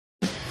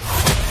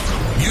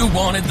You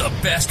wanted the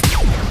best.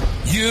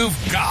 You've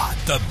got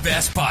the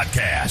best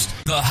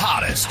podcast, the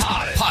hottest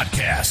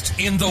podcast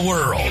in the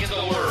world.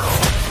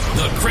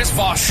 The Chris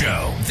Voss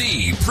Show,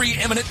 the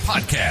preeminent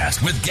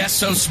podcast with guests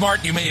so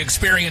smart you may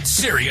experience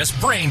serious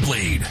brain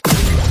bleed.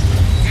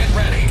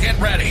 Get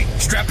ready.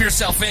 Strap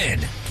yourself in.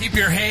 Keep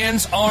your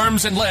hands,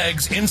 arms, and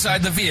legs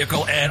inside the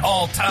vehicle at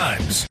all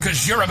times,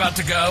 because you're about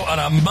to go on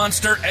a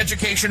monster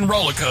education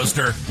roller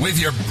coaster with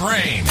your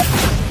brain.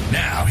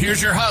 Now,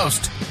 here's your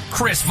host,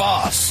 Chris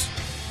Voss.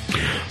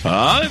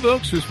 Hi,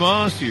 folks. Chris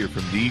Voss here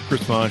from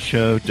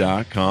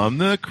thechrisvossshow.com,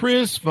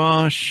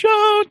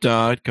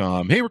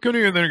 thechrisvossshow.com. Hey, we're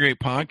coming here with another great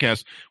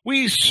podcast.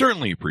 We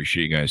certainly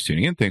appreciate you guys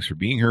tuning in. Thanks for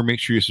being here.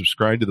 Make sure you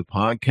subscribe to the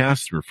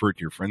podcast, refer it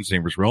to your friends,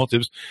 neighbors,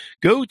 relatives.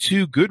 Go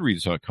to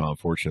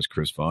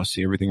goodreads.com/Chris Voss.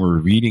 See everything we're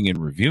reading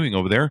and reviewing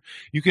over there.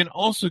 You can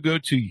also go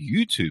to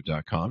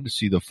youtube.com to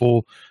see the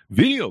full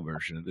video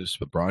version of this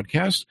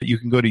broadcast. You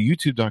can go to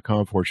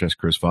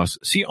youtube.com/Chris Voss.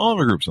 See all of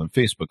our groups on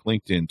Facebook,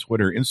 LinkedIn,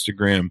 Twitter,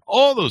 Instagram,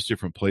 all those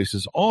different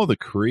places. All the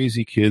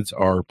crazy kids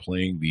are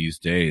playing these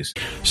days.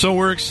 So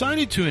we're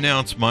excited to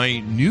announce my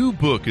new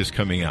book is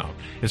coming out.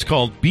 It's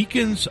called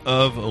Beacons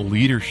of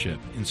Leadership,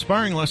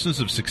 Inspiring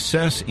Lessons of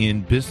Success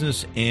in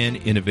Business and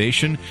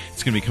Innovation.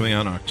 It's going to be coming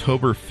out on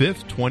October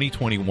 5th,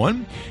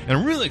 2021. And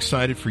I'm really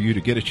excited for you to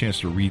get a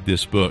chance to read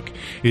this book.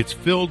 It's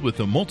filled with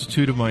a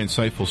multitude of my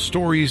insightful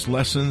stories,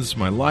 lessons,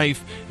 my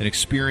life, and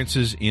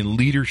experiences in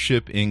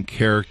leadership and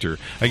character.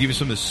 I give you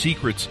some of the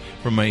secrets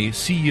from my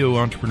CEO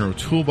entrepreneur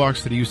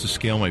toolbox that I use to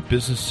scale my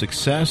business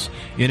success,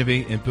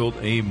 innovate, and build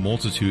a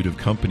multitude of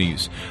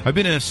companies. I've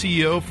been a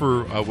CEO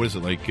for,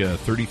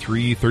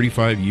 33,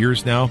 35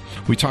 years now.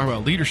 We talk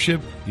about leadership,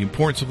 the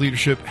importance of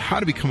leadership, how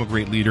to become a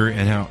great leader,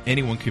 and how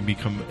anyone can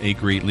become a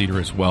great leader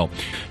as well.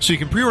 So you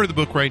can pre-order the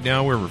book right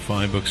now wherever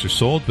fine books are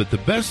sold, but the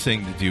best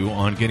thing to do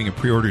on getting a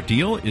pre-order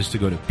deal is to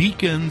go to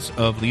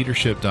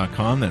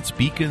beaconsofleadership.com. That's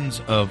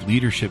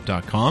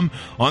beaconsofleadership.com.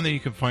 On there you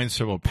can find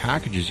several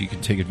packages you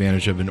can take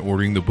advantage of in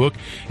ordering the book.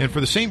 And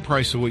for the same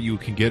price of what you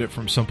can get it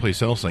from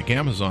someplace else like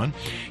Amazon,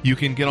 you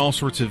can get all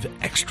sorts of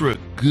extra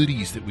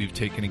goodies that we've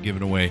taken and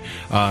given away.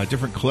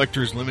 Different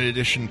collectors, limited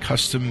edition,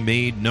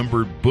 custom-made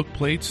numbered book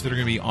plates that are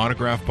going to be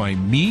autographed by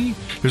me.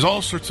 There's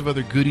all sorts of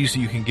other goodies that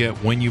you can get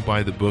when you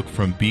buy the book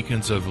from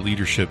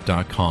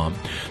beaconsofleadership.com.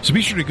 So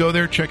be sure to go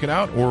there, check it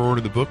out, or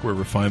order the book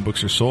wherever fine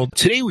books are sold.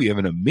 Today we have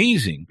an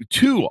amazing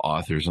two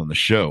authors on the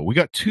show. We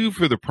got two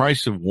for the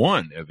price of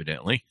one,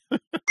 evidently.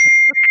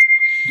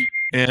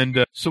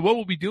 And so what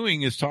we'll be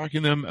doing is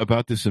talking to them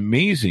about this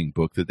amazing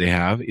book that they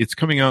have. It's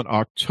coming out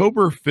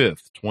October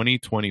 5th,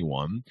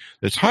 2021.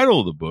 The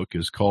title of the book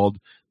is called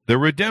The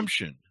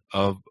Redemption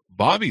of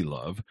Bobby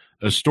Love,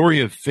 A Story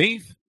of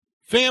Faith,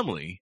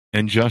 Family,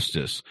 and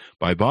Justice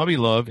by Bobby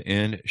Love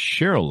and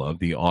Cheryl Love,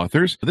 the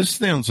authors. This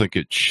sounds like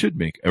it should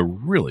make a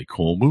really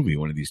cool movie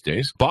one of these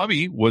days.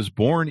 Bobby was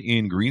born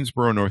in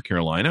Greensboro, North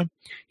Carolina.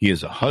 He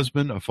is a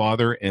husband, a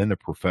father, and a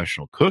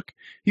professional cook.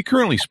 He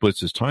currently splits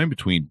his time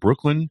between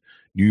Brooklyn,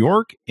 New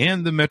York,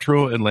 and the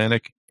metro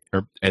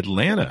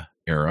Atlanta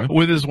era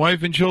with his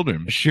wife and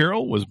children.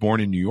 Cheryl was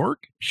born in New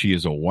York. She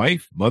is a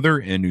wife, mother,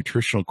 and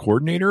nutritional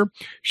coordinator.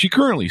 She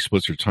currently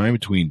splits her time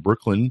between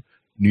Brooklyn,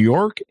 New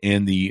York,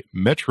 and the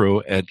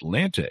metro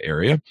Atlanta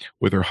area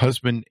with her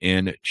husband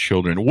and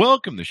children.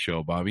 Welcome to the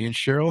show, Bobby and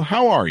Cheryl.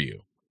 How are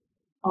you?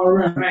 All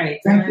right.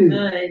 Thank you.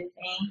 Good.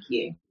 Thank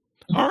you.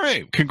 All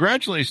right.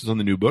 Congratulations on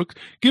the new book.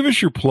 Give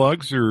us your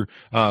plugs or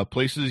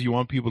places you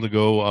want people to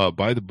go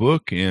buy the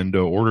book and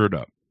order it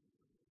up.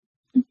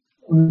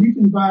 You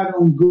can buy it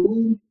on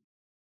Google,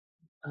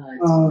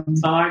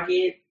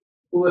 Target,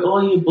 where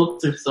all your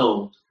books are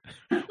sold.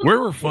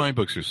 Wherever fine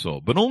books are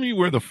sold, but only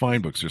where the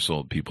fine books are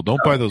sold, people.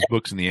 Don't buy those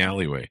books in the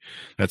alleyway.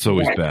 That's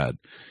always bad.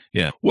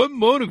 Yeah. What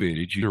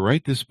motivated you to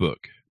write this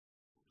book?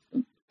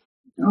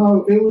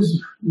 Oh, it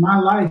was my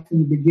life in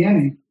the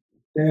beginning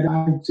that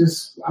I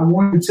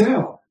wanted to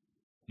tell.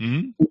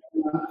 Mm-hmm.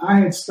 I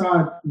had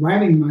started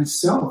writing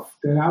myself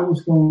that I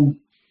was going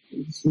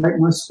to write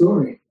my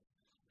story.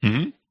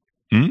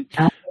 Mm-hmm.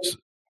 Mm-hmm.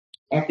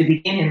 At the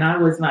beginning, I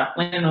was not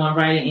planning on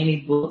writing any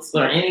books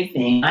or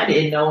anything. I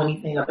didn't know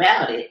anything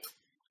about it.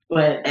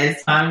 But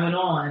as time went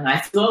on,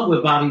 I saw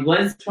what Bobby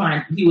was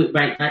trying. He would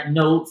write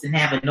notes and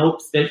have a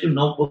special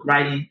notebook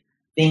writing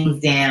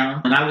things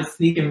down. And I would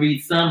sneak and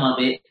read some of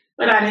it.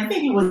 But I didn't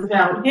think it was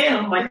about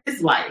him, like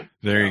his life.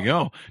 There you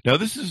go. Now,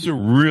 this is a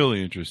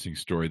really interesting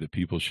story that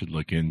people should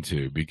look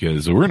into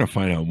because we're going to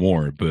find out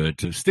more,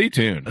 but stay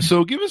tuned.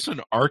 So give us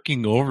an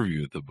arcing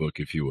overview of the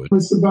book, if you would.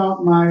 It's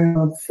about my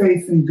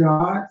faith in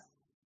God.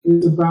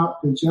 It's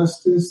about the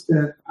justice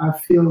that I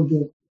feel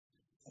that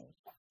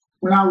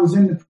when I was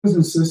in the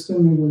prison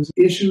system, there was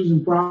issues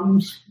and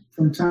problems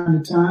from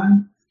time to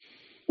time.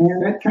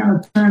 And that kind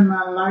of turned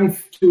my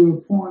life to a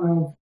point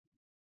of,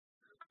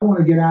 I want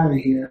to get out of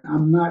here.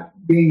 I'm not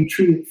being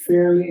treated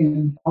fairly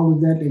and all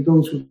of that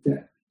goes with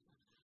that.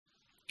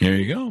 There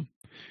you go.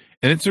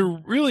 And it's a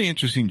really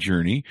interesting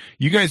journey.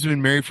 You guys have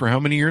been married for how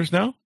many years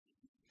now?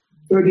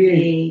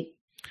 38.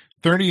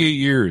 38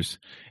 years.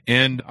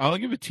 And I'll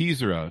give a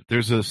teaser out.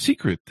 There's a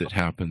secret that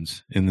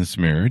happens in this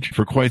marriage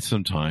for quite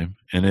some time.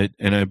 And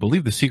I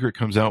believe the secret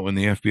comes out when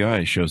the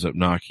FBI shows up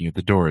knocking at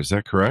the door. Is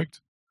that correct?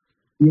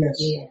 Yes.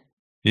 Yeah.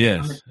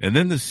 Yes. And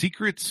then the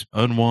secrets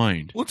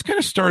unwind. Let's kind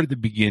of start at the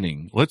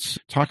beginning. Let's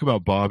talk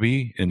about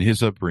Bobby and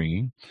his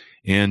upbringing,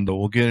 and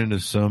we'll get into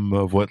some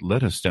of what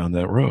led us down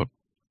that road.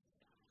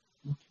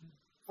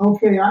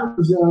 Okay, I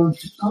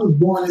was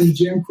born in the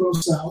Jim Crow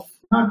South.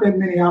 Not that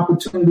many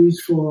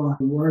opportunities for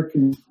work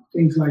and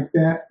things like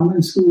that. I'm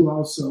in school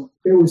also.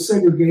 There was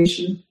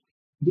segregation,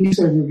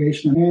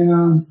 desegregation,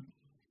 and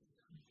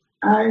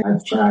I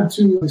tried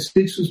to. The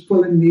sticks was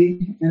pulling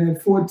me, and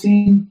at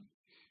 14,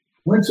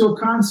 went to a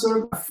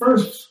concert,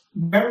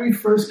 very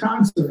first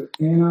concert,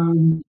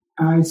 and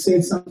I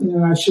said something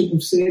that I shouldn't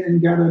have said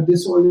and got a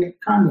disorderly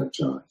conduct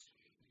charge.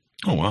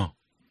 Oh wow!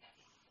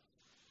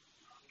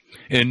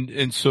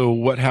 And so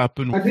what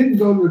happened? I didn't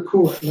go to the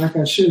court like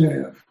I should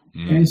have.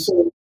 And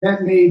so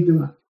that made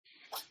the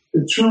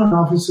truant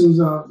officers,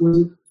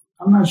 I'm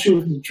not sure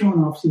if the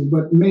truant officers,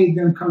 but made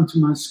them come to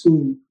my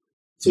school.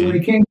 So when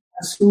they came to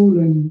my school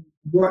and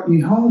brought me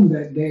home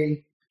that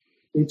day,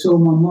 they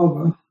told my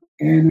mother,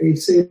 and they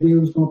said they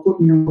was going to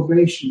put me on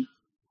probation.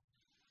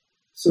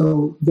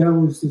 So that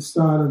was the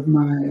start of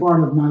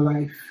part of my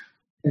life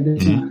at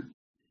that time.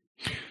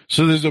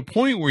 So there's a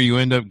point where you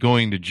end up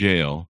going to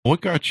jail.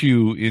 What got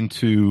you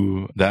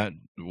into that?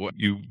 What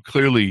you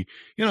clearly,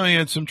 you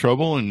had some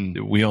trouble,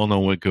 and we all know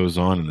what goes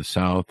on in the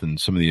South and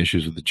some of the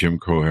issues with the Jim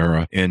Crow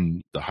era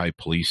and the high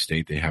police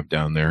state they have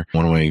down there.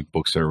 One of my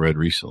books I read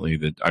recently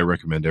that I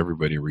recommend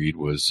everybody read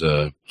was,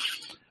 it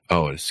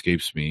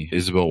escapes me.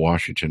 Isabel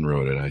Washington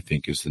wrote it, I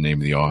think is the name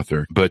of the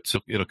author, but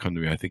it'll come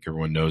to me. I think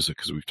everyone knows it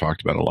because we've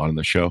talked about it a lot on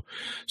the show.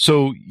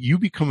 So you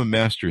become a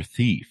master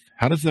thief.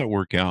 How does that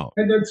work out?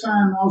 At that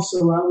time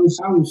also,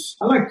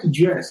 I like to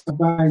dress. I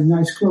buy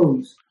nice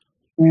clothes.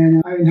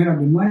 And I didn't have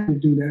the money to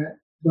do that,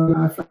 but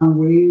I found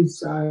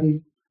ways.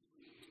 I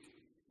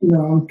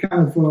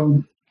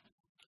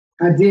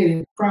did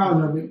it,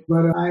 proud of it,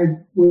 but I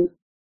would,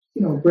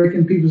 break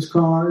in people's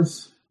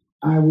cars.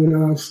 I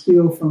would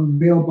steal from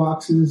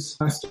mailboxes.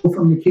 I stole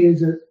from the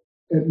kids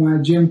at my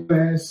gym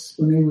class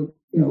when they would,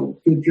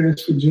 get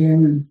dressed for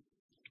gym, and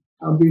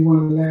I'll be one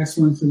of the last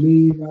ones to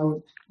leave. I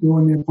would go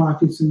in their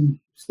pockets and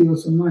steal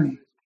some money.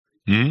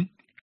 Mm-hmm.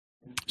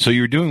 So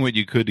you're doing what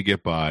you could to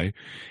get by,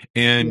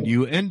 and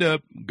you end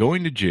up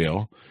going to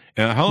jail.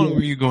 How long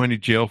were you going to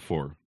jail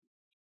for?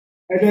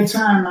 At that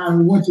time, I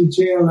went to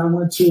jail. I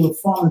went to a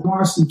Farmer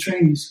Marston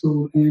training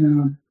school,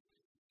 and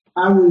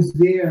I was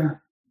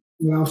there.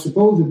 Well, I was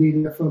supposed to be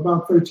there for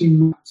about 13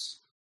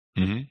 months.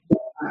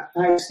 Mm-hmm.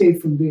 I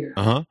escaped from there.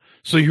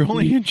 So you're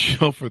only in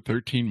jail for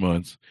 13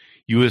 months.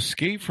 You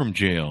escape from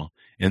jail,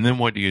 and then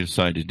what do you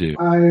decide to do?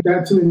 I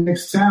got to the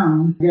next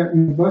town, got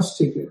me a bus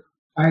ticket.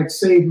 I had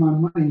saved my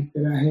money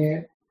that I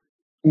had,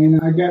 and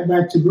I got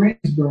back to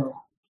Greensboro.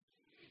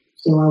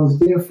 So I was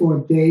there for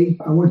a day.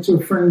 I went to a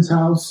friend's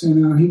house,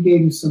 and he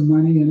gave me some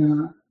money,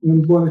 and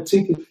we bought a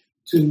ticket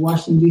to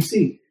Washington,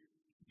 D.C.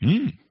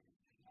 And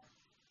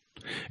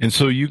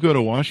so you go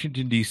to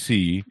Washington,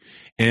 D.C.,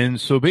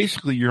 and so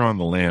basically you're on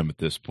the lam at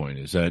this point.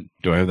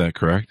 Do I have that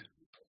correct?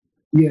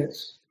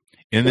 Yes.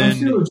 And then,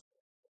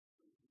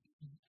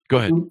 go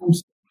ahead.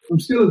 I'm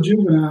still a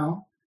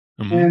juvenile,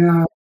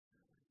 and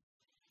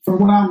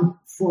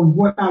from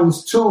what I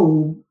was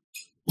told,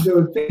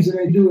 the things that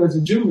they do as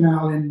a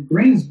juvenile in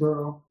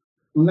Greensboro,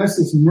 unless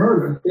it's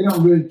murder, they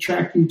don't really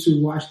track you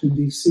to Washington,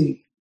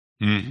 D.C.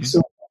 Mm-hmm.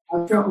 So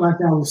I felt like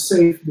I was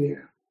safe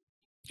there.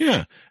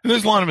 Yeah. And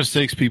there's a lot of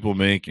mistakes people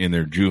make in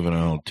their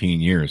juvenile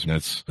teen years. And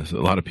that's a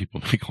lot of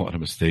people make a lot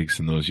of mistakes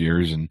in those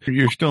years. And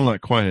you're still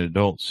not quite an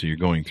adult, so you're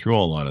going through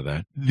a lot of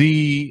that. Do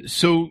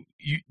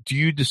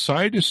you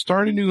decide to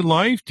start a new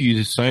life? Do you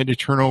decide to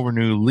turn over a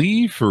new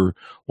leaf? Or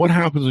what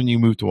happens when you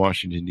move to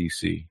Washington,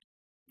 D.C.?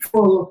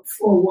 For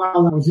a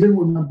while, I was living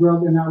with my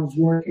brother and I was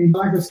working.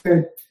 Like I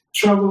said,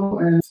 trouble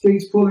and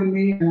states pulling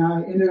me, and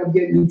I ended up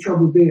getting in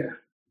trouble there.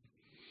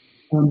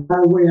 By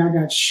the way, I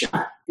got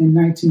shot in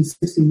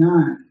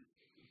 1969.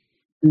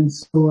 And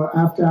so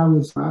after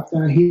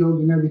I healed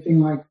and everything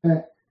like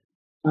that,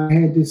 I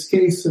had this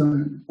case,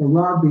 a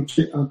robbery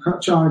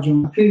charge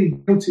on. I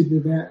pleaded guilty to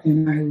that,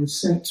 and I was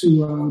sent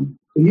to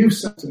the youth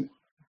center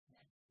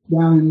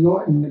down in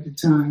Lawton at the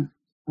time.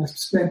 I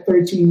spent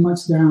 13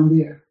 months down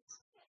there.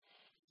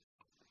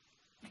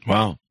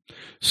 Wow.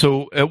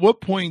 So at what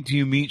point do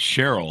you meet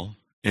Cheryl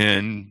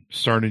and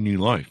start a new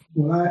life?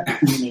 Well,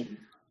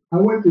 I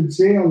went to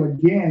jail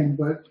again,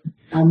 but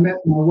I met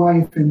my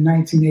wife in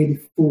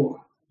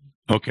 1984.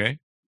 Okay.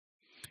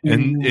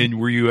 And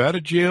were you out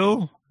of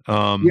jail?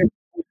 Yeah,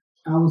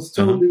 I was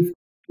totally,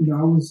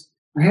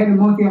 I had a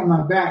monkey on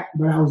my back,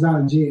 but I was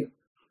out of jail.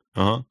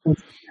 I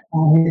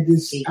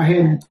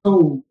hadn't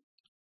told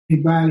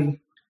anybody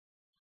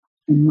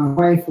and my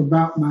wife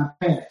about my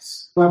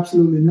past.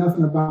 Absolutely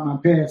nothing about my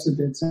past at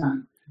that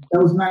time. That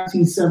was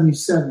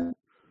 1977.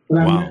 But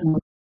I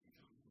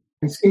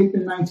escaped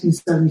in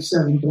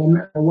 1977, but I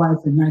met my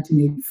wife in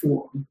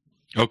 1984.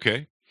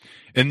 Okay.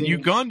 And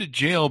you've gone to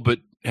jail, but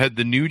had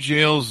the new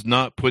jails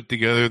not put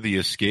together the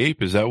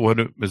escape? Is that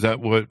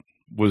what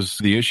was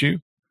the issue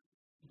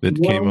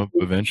that came up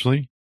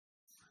eventually?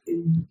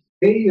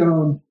 They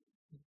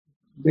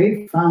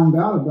found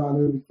out about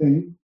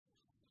everything.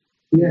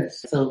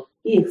 Yes. So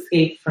he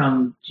escaped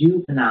from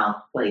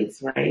juvenile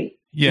place, right?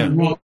 Yeah.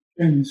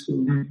 Training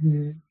school.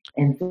 Mm-hmm.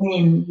 And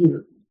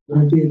then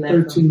I did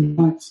 13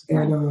 months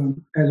at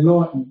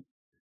Lawton.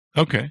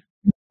 Okay.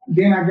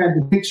 Then I got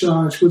the big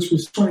charge, which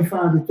was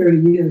 25 to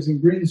 30 years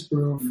in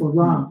Greensboro for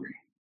robbery.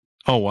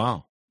 Oh,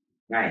 wow.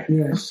 Right.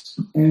 Yes.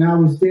 And I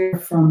was there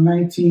from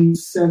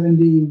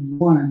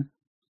 1971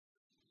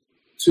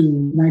 to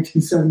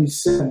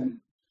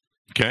 1977.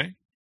 Okay.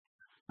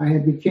 I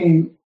had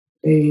became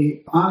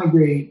a honor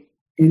grade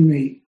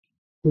inmate,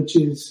 which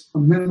is a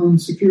minimum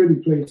security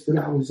place that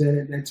I was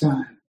at that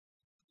time.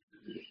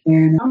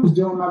 And I was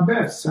doing my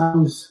best. I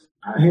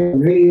had a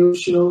radio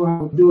show.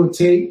 I would do a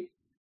tape,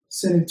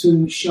 send it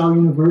to Shaw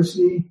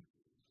University.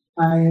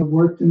 I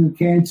worked in the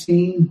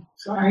canteen.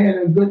 So I had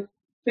a good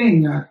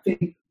thing, I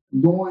think,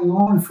 going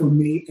on for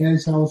me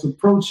as I was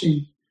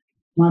approaching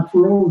my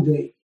parole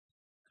date.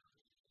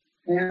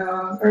 And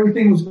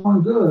everything was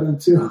going good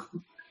until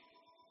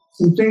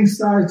some things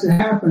started to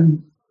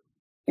happen.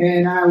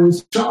 And I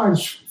was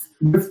charged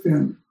with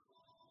them,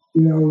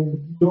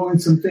 doing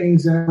some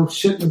things that I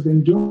shouldn't have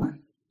been doing.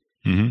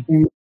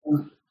 Mm-hmm.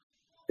 And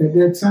at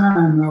that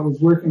time, I was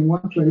working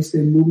one place. They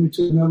moved me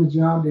to another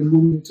job. They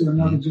moved me to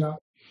another job.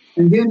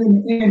 And then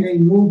in the end, they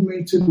moved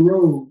me to the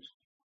road.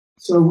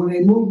 So when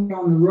they moved me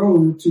on the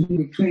road to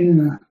be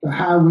cleaning the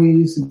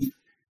highways and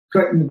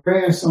cutting the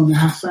grass on the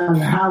side of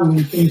the highway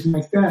and things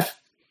like that,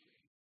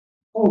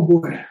 oh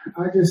boy,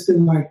 I just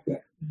didn't like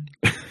that.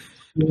 I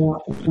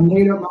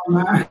made up my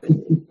mind.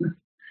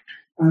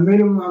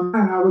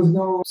 I was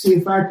going to see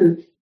if I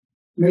could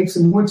make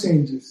some more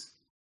changes.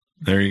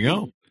 There you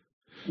go.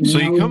 So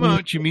you come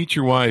out, you meet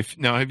your wife.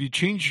 Now, have you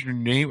changed your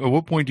name? At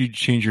what point did you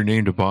change your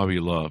name to Bobby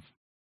Love?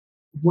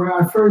 When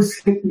I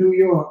first hit New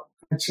York,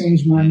 I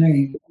changed my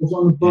name. I was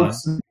on the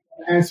bus and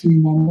they asked me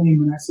my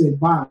name, and I said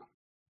Bobby.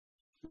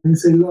 I didn't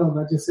say Love,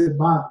 I just said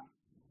Bobby.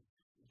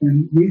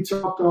 And we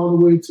talked all the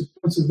way to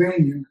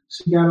Pennsylvania.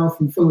 She got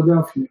off in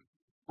Philadelphia.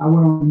 I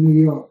went on to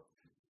New York.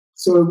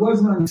 So it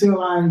wasn't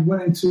until I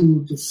went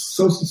into the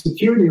Social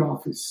Security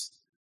office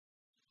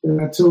that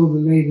I told the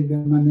lady that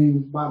my name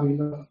was Bobby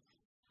Love.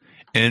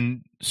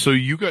 And so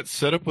you got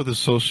set up with a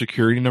Social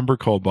Security number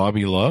called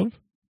Bobby Love?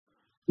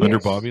 Yes. Under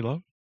Bobby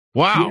Love?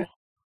 Wow.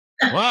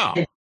 Yeah. Wow.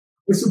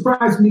 It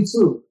surprised me,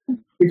 too,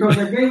 because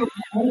I gave her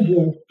my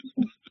address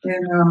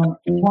in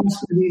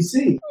Washington,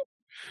 D.C.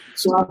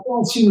 So I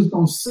thought she was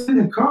going to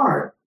send a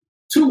card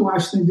to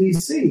Washington,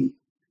 D.C.,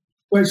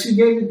 but she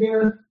gave me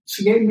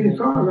the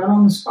card right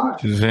on the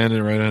spot. She just handed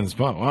it right on the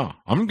spot. Wow.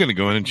 I'm going to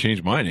go in and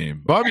change my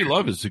name. Bobby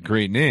Love is a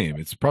great name.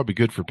 It's probably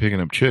good for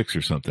picking up chicks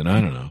or something.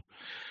 I don't know.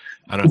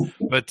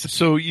 But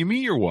so you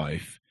meet your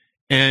wife,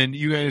 and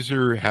you guys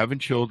are having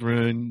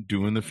children,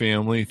 doing the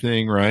family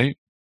thing, right?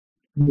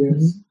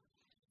 Yes.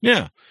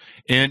 Yeah.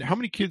 And how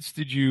many kids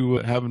did you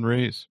have and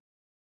raise?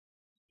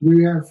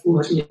 We have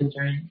 4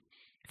 children.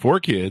 4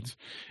 kids.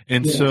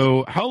 And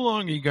so how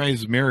long are you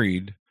guys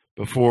married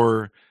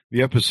before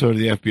the episode of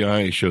the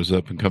FBI shows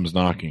up and comes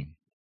knocking?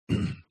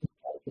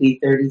 Maybe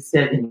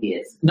 37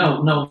 years.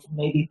 No,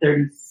 maybe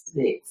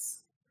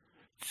 36.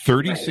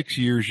 36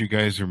 years you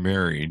guys are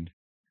married.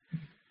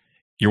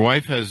 Your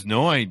wife has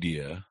no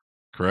idea,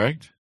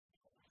 correct?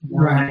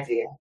 No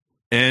idea.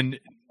 And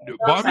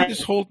Bobby,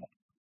 this whole...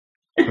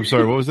 I'm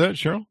sorry, what was that,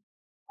 Cheryl?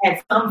 I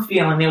had some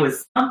feeling there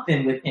was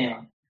something with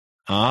him.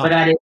 But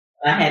I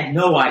had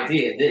no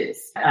idea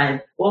this.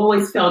 I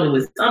always felt it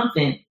was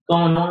something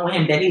going on with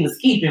him that he was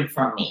keeping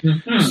from me.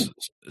 Mm-hmm.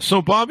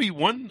 So, Bobby,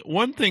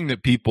 one thing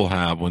that people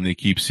have when they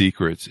keep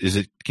secrets is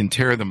it can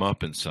tear them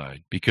up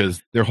inside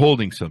because they're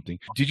holding something.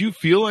 Did you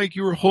feel like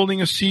you were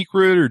holding a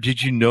secret, or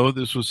did you know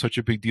this was such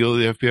a big deal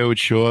the FBI would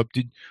show up?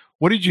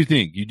 What did you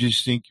think? You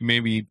just think you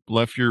maybe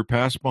left your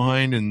past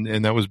behind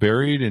and that was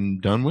buried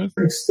and done with?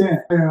 To an extent.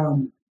 I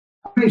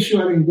made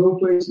sure I didn't go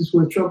places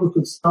where trouble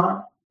could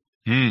start.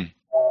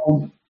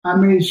 I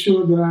made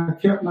sure that I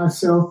kept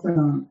myself in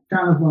a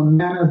kind of a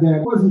manner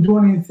that wasn't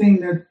doing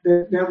anything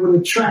that would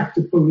attract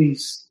the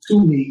police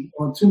to me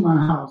or to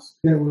my house.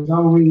 There was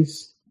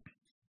always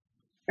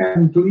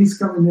having police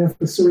coming there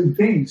for certain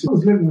things. I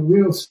was living a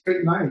real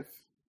straight life.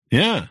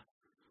 Yeah.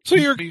 So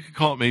you could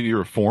call it maybe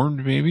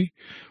reformed, maybe,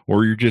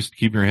 or you're just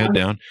keeping your head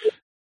down.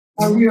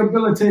 I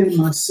rehabilitated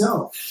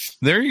myself.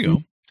 There you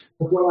go.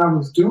 What I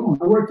was doing.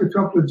 I worked a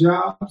couple of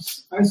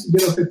jobs. I used to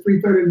get up at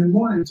 3:30 in the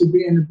morning to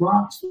be in the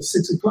Bronx for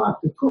 6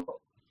 o'clock to cook.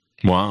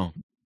 Wow.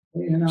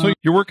 So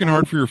you're working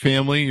hard for your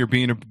family. You're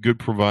being a good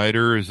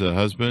provider as a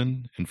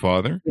husband and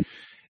father.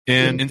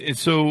 And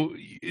so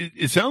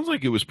it sounds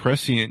like it was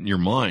prescient in your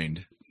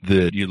mind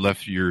that you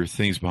left your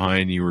things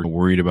behind. You were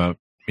worried about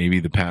maybe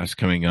the past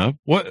coming up.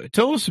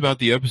 Tell us about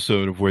the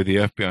episode of where the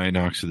FBI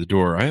knocks at the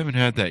door. I haven't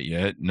had that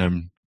yet, and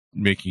I'm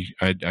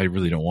I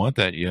really don't want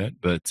that yet,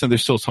 but so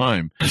there's still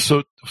time.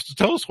 So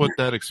tell us what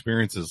that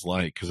experience is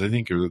like, because I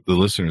think the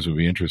listeners would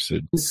be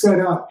interested. Set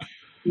up.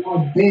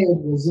 My bed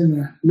was in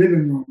the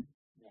living room.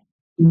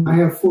 I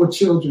have 4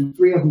 children.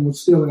 3 of them were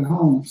still at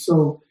home.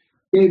 So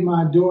gave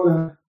my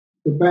daughter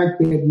the back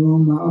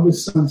bedroom. My other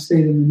son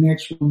stayed in the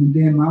next room, and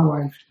then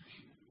my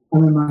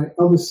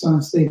other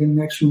son stayed in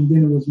the next room.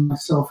 Then it was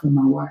myself and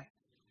my wife.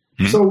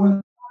 Mm-hmm. So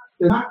when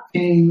the knock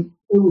came,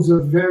 it was a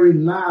very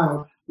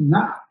loud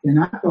knock,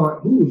 and I thought,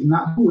 who would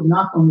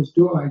knock on this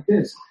door like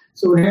this?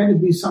 So it had to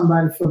be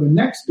somebody for the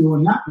next door,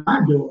 not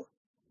my door.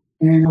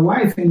 And my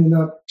wife ended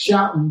up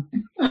shouting,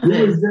 "Who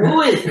is that?"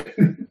 Who is it?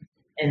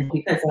 And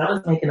because I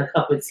was making a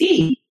cup of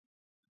tea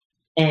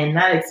and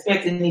not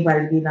expecting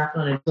anybody to be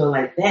knocking on the door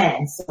like that,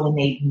 and so when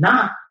they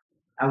knocked,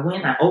 I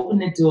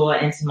opened the door,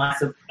 and to my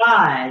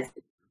surprise,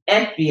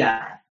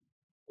 FBI,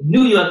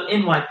 New York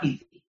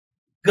NYPD,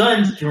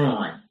 guns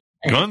drawn.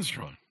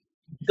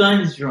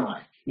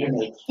 And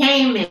they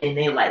came in and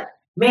they're like,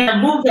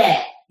 "Man, move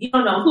that. You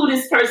don't know who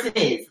this person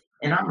is."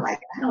 And I'm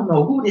like, "I don't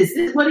know who this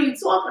is. What are you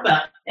talking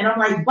about?" And I'm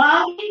like,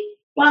 Bobby,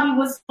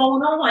 what's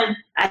going on?"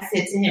 I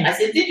said to him,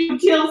 "Did you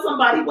kill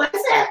somebody?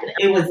 What's happening?"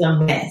 It was a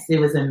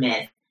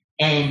mess.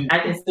 And I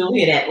can still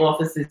hear that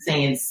officer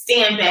saying,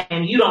 "Stand back,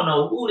 and you don't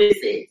know who this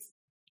is."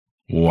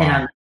 Wow. And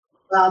I'm like,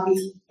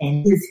 Bobby,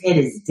 and his head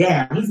is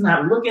down. He's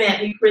not looking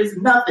at me, Chris,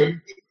 nothing.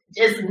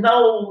 Just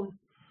no.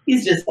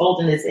 He's just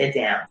holding his head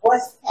down.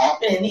 What's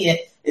happening here?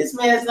 This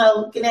man's not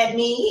looking at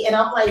me. And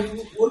I'm like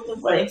looking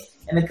for him.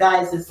 And the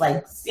guy's just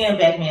like, "Stand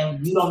back, man.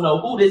 You don't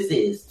know who this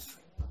is."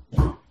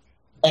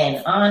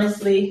 And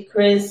honestly,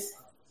 Chris,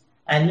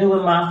 I knew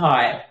in my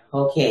heart,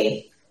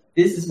 okay,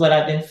 this is what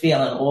I've been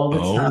feeling all the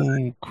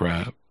time. Oh,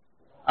 crap.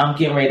 I'm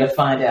getting ready to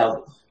find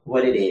out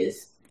what it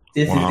is.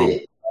 This is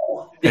it.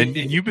 And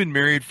you've been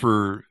married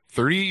for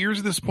 38 years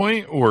at this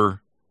point,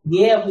 or?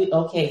 Yeah,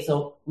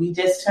 so we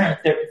just turned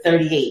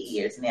 38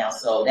 years now.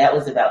 So that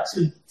was about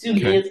two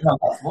years. No,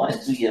 that's more than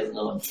 2 years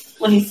ago.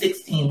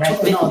 2016, right?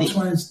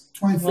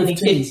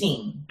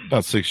 2015.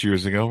 About 6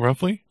 years ago,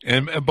 roughly.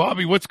 And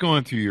Bobby, what's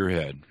going through your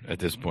head at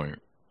this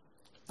point?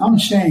 I'm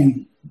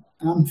ashamed.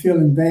 I'm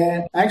feeling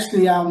bad.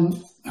 Actually,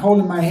 I'm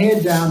holding my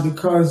head down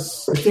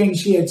because the things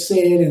she had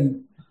said,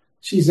 and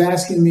she's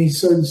asking me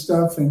certain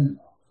stuff, and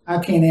I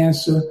can't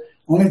answer.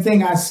 Only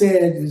thing I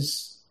said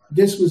is,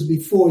 "This was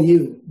before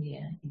you."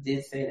 Yeah, you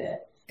did say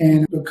that.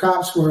 And the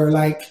cops were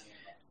like,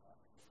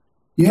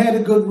 "You had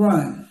a good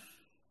run."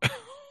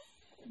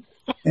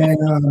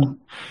 And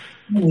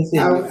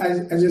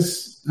I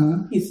just...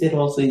 He said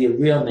also your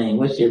real name.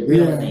 What's your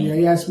real name? Yeah,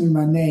 he asked me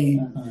my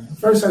name.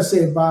 First I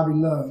said Bobby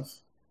Love.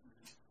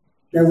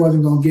 That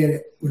wasn't going to get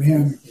it with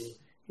him.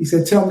 He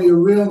said, "Tell me your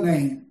real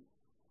name."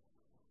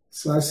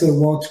 So I said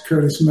Walter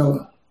Curtis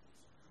Miller.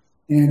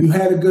 And "You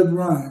had a good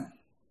run."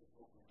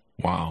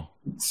 Wow.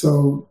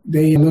 So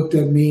they looked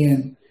at me,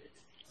 and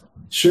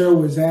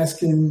Cheryl was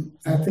asking,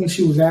 I think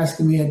she was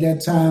asking me at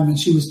that time, and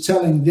she was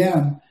telling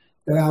them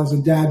that I was a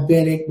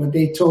diabetic, but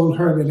they told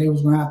her that they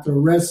was going to have to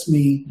arrest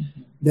me,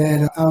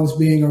 that I was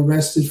being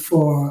arrested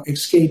for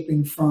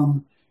escaping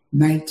from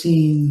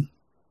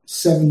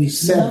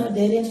 1977. No,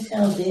 they didn't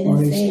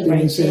say it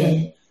right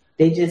then.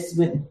 They just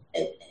went,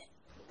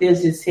 they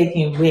was just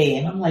taking away.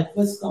 And I'm like,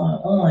 "What's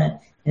going on?"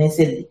 And they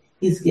said,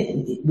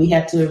 we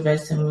have to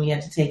arrest him and we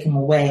have to take him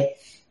away.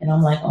 And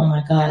I'm like, oh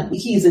my God,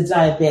 he's a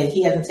diabetic.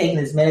 He hasn't taken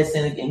his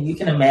medicine. And you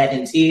can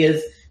imagine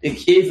tears. The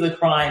kids are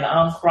crying.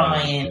 I'm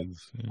crying.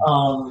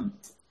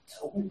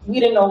 We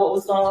didn't know what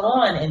was going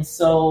on. And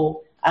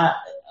so I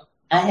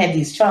had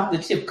these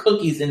chocolate chip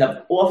cookies, and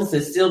the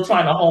officer's still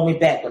trying to hold me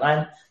back. But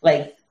I'm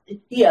like,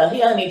 "Here,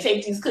 honey,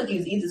 take these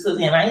cookies, eat this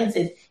cookie." And I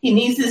said, "He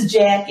needs his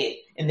jacket."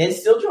 And they're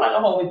still trying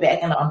to hold me back.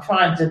 And I'm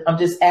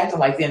just acting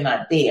like they're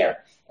not there.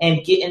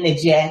 And getting the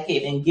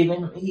jacket and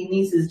he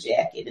needs his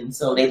jacket. And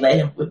so they let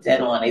him put that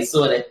on. They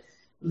sort of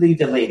leave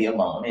the lady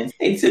alone. And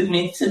they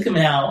took him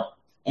out,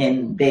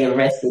 and they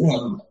arrested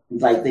him.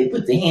 Like, they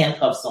put the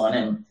handcuffs on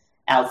him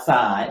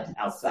outside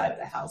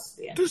the house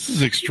there. This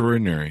is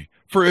extraordinary.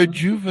 For a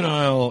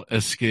juvenile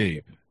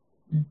escape.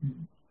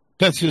 Mm-hmm.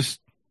 That's just,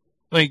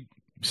 like,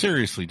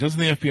 seriously, doesn't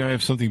the FBI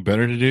have something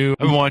better to do?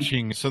 I'm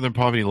watching Southern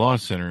Poverty Law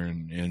Center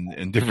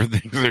and different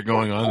things that are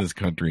going on in this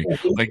country.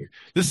 Like,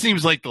 this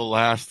seems like the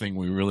last thing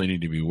we really need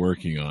to be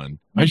working on.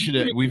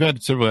 We've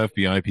had several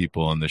FBI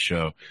people on the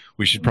show.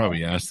 We should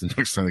probably ask the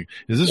next time,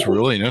 is this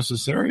really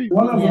necessary?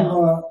 One of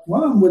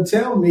them would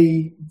tell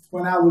me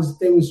when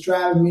they was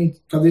driving me,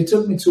 because they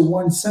took me to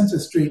 1 Center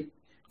Street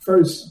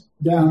first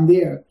down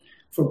there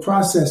for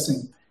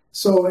processing.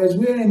 So as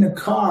we're in the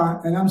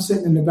car, and I'm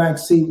sitting in the back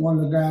seat, one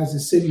of the guys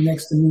is sitting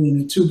next to me,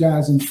 and the 2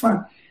 guys in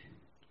front.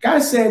 Guy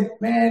said,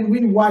 "Man,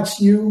 we watched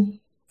you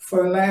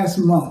for the last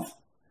month."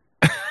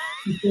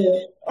 He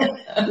said,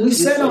 "We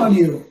set on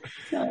you."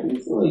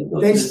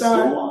 They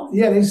saw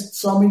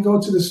me go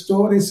to the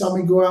store. They saw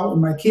me go out with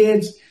my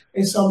kids.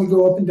 They saw me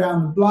go up and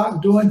down the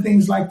block doing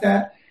things like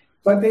that.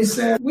 But they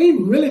said, "We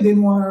really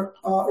didn't want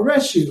to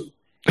arrest you."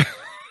 I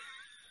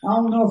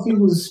don't know if he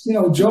was,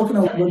 joking,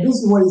 but this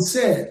is what he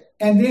said.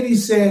 And then he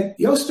said,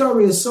 your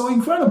story is so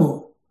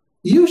incredible.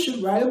 You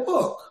should write a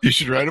book. You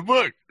should write a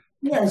book.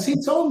 Yes,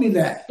 he told me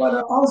that.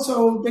 But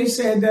also they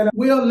said that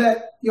we'll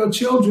let your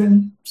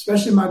children,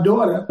 especially my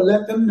daughter,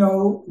 let them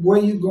know where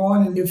you're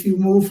going. And if you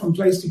move from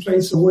place to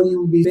place or where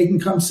you will be, they can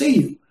come see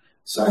you.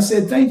 So I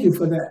said, thank you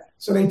for that.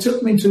 So they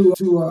took me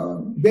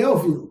to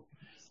Bellevue.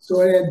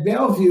 So at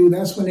Bellevue,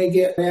 that's when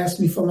they asked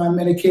me for my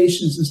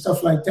medications and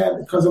stuff like that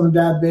because I'm a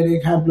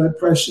diabetic, high blood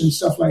pressure and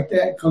stuff like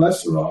that,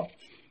 cholesterol.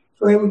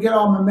 So they would get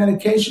all my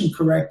medication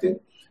corrected.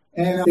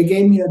 And they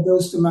gave me a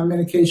dose of my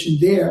medication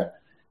there.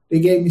 They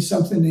gave me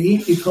something to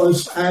eat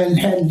because I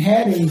hadn't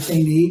had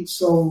anything to eat.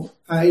 So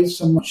I ate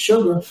some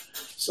sugar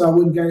so I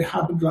wouldn't get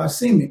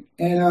hypoglycemic.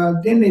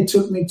 And then they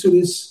took me to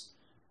this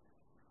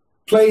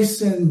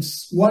place in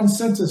 1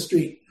 Center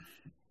Street.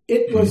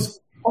 It was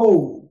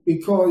old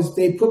because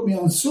they put me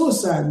on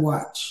suicide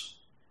watch.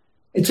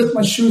 They took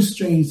my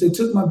shoestrings. They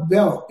took my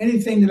belt,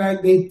 anything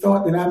that they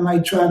thought that I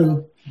might try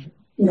to,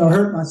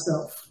 hurt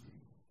myself.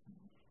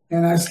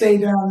 And I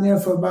stayed down there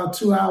for about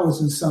 2 hours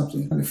and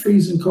something, in the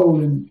freezing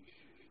cold. And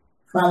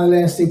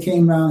finally, last they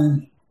came out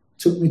and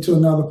took me to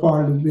another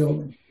part of the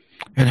building.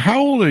 And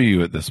how old are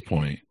you at this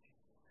point?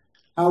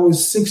 I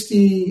was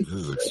 60. This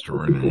is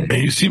extraordinary.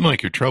 And you seem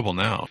like you're trouble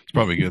now. It's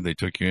probably good they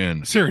took you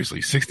in.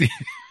 Seriously, 60.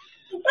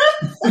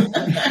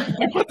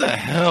 What the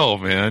hell,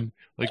 man?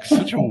 Like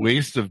such a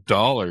waste of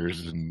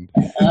dollars, and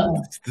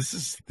this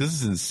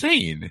is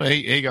insane.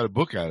 I got a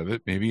book out of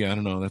it. Maybe, I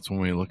don't know. That's one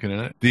way of looking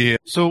at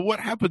it. So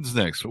what happens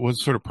next? What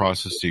sort of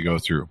process do you go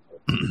through?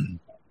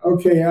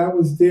 Okay, I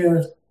was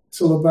there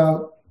till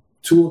about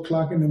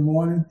 2:00 in the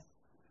morning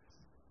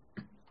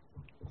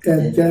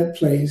at that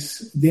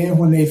place. Then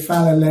when they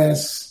finally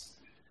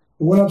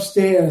went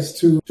upstairs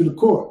to the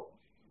court.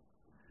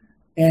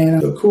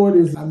 And the court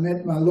I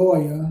met my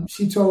lawyer.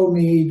 She told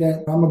me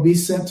that I'm going to be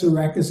sent to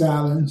Rikers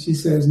Island. She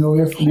says no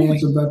ifs and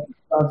ands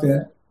about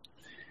that.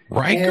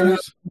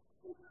 Rikers?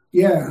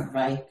 Yeah.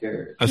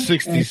 Rikers. A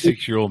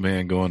 66-year-old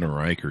man going to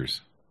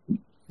Rikers.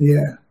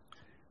 Yeah.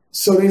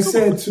 So they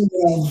said to,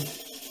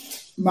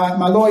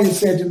 my lawyer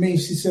said to me,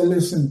 she said,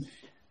 listen,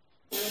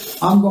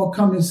 I'm going to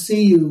come and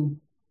see you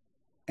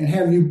and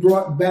have you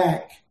brought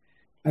back,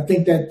 I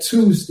think that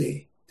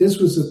Tuesday. This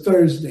was a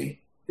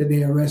Thursday that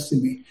they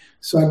arrested me.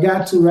 So I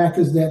got to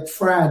Rikers that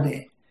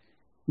Friday.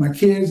 My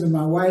kids and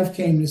my wife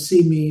came to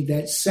see me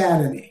that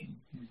Saturday.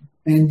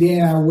 And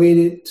then I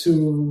waited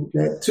to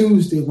that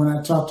Tuesday when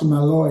I talked to my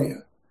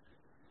lawyer.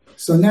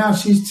 So now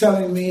she's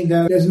telling me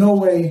that there's no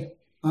way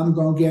I'm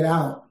going to get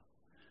out.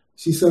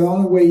 She said the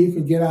only way you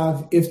can get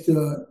out if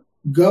the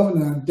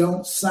governor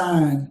don't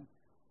sign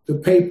the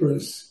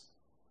papers,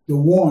 the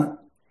warrant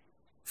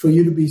for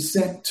you to be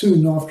sent to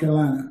North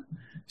Carolina.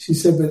 She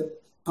said,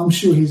 but I'm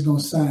sure he's going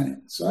to sign it.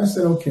 So I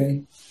said,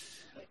 okay.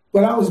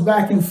 But I was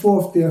back and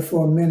forth there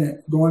for a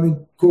minute, going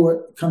to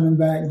court, coming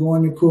back,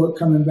 going to court,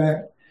 coming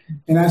back.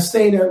 And I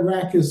stayed at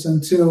Rikers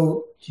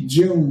until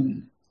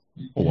June.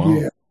 Oh, wow.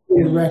 Yeah, I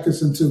stayed at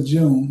Rikers until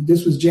June.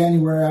 This was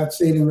January. I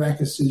stayed in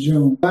Rikers to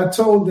June. I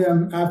told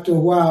them after a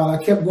while,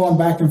 I kept going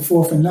back and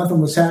forth and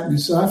nothing was happening.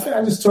 So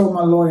I just told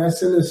my lawyer, I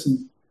said,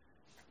 listen,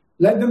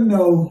 let them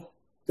know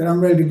that I'm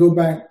ready to go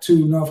back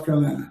to North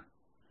Carolina.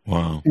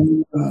 Wow.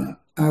 And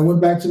I went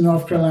back to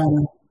North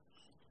Carolina.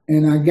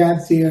 And I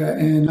got there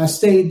and I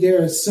stayed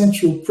there at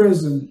Central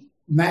Prison,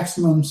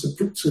 maximum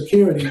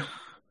security,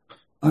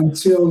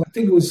 until I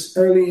think it was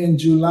early in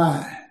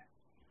July.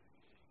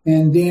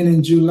 And then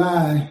in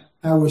July,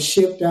 I was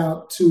shipped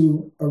out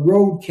to a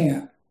road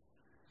camp.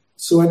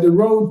 So at the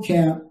road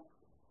camp,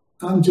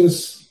 I'm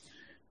just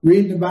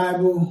reading the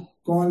Bible,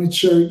 going to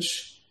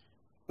church.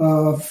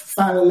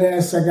 Finally,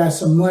 last I got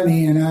some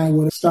money and I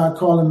would start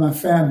calling my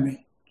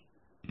family.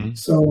 Mm-hmm.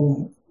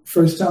 So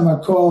first time I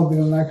called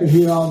them, I could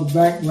hear all the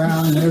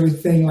background and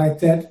everything like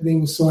that. They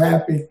were so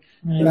happy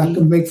that I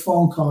could make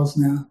phone calls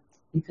now.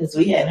 Because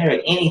we hadn't heard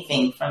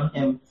anything from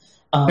him.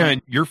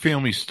 And your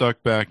family's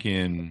stuck back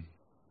in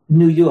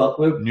New York.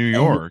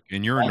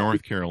 And you're in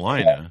North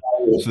Carolina,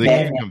 so they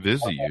can't come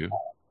visit you.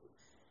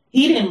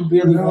 He didn't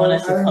really want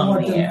us to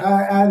come there.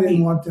 I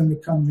didn't want them to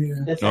come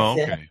there. Oh,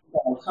 okay.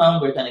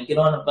 We're going to get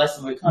on the bus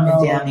and we're coming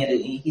down there.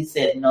 He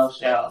said, no,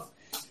 Cheryl.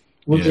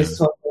 We'll just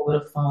talk over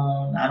the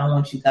phone. I don't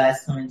want you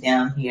guys coming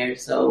down here.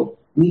 So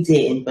we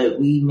didn't, but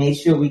we made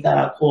sure we got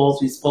our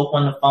calls. We spoke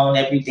on the phone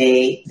every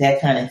day, that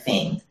kind of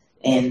thing.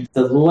 And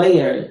the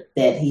lawyer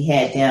that he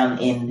had down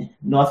in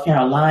North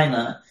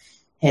Carolina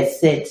had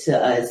said to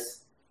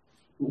us,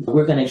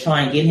 we're going to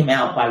try and get him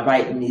out by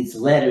writing these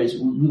letters.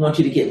 We want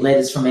you to get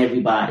letters from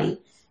everybody.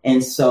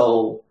 And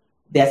so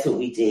that's what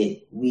we did.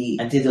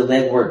 I did the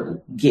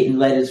legwork, getting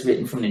letters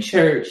written from the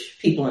church,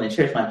 people in the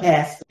church, my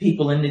pastor,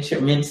 people in the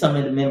church, some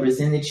of the members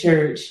in the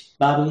church.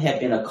 Bobby had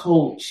been a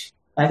coach.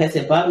 Like I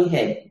said, Bobby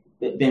had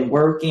been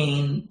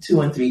working 2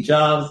 and 3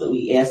 jobs. So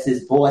we asked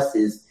his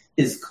bosses,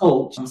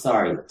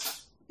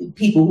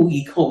 people who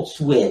he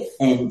coached with,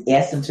 and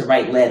asked them to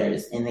write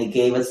letters. And they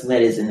gave us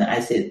letters. And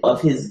I said,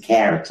 of his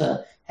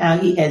character, how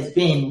he has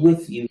been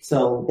with you.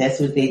 So that's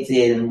what they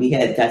did. And we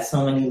had got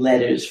so many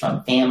letters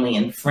from family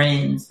and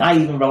friends. I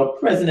even wrote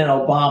President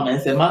Obama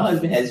and said, my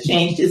husband has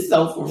changed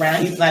himself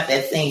around. He's not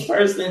that same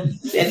person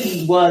that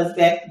he was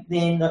back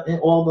then in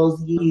all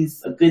those years.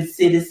 He's a good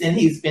citizen.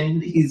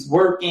 He's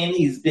working.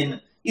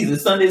 He's a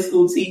Sunday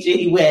school teacher.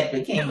 He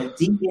became a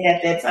deacon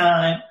at that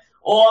time.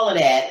 All of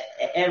that,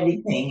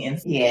 everything.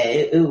 And yeah,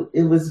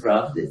 it was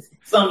rough.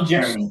 Some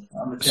journey.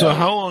 So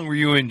how long were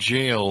you in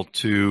jail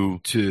to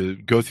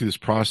go through this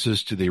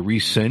process? Did they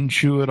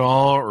resend you at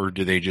all, or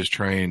did they just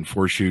try and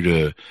force you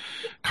to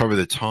cover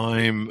the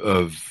time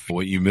of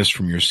what you missed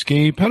from your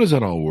escape? How does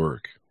that all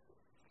work?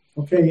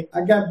 Okay,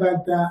 I got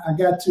back down. I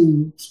got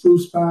to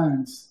Spruce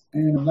Pines.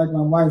 And like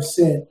my wife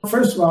said,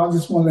 first of all, I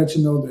just want to let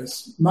you know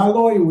this. My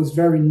lawyer was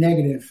very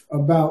negative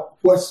about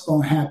what's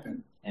going to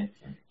happen.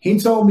 He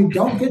told me,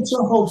 don't get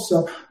your hopes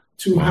up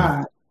too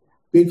high,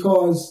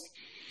 because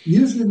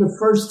usually the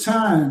first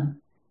time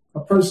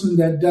a person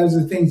that does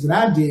the things that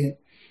I did,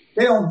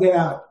 they don't get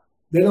out.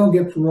 They don't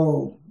get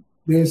parole.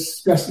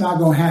 That's not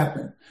going to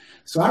happen.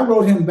 So I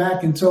wrote him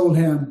back and told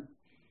him,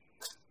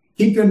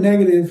 keep your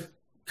negative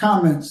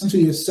comments to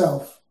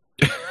yourself.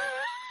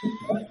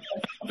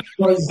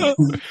 Because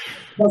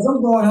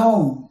I'm going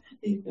home.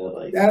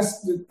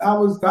 I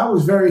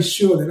was very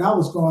sure that I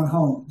was going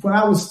home. When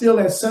I was still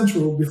at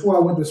Central, before I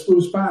went to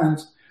Spruce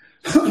Pines,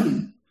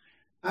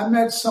 I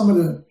met some of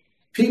the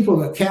people,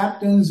 the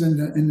captains and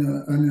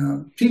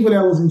the people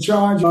that was in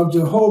charge of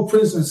the whole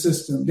prison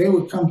system. They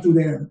would come through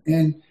there,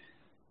 and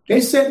they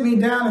sat me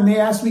down and they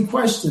asked me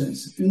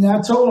questions. And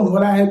I told them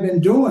what I had been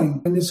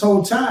doing in this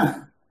whole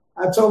time.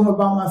 I told them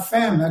about my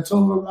family. I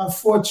told them about my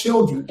 4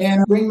 children,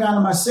 and bring me out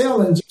of my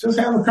cell and just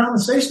have a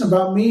conversation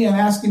about me and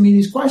asking me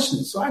these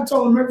questions. So I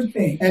told them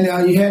everything. And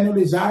you had no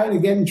desire to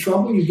get in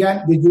trouble. Did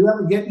you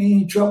ever get in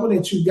any trouble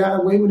that you got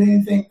away with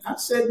anything? I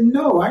said,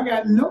 no, I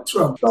got no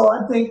trouble. So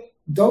I think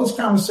those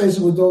conversations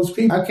with those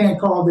people, I can't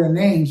call their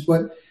names,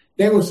 but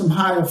they were some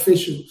high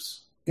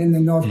officials in the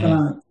North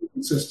Carolina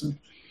system.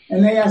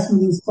 And they asked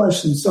me these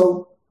questions.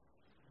 So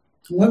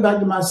I went back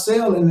to my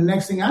cell, and the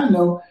next thing I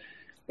know,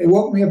 they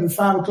woke me up at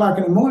 5 o'clock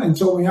in the morning and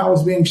told me I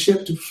was being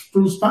shipped to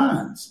Spruce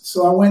Pines.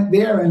 So I went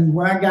there, and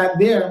when I got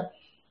there,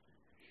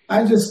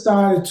 I just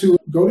started to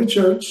go to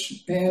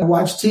church and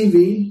watch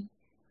TV.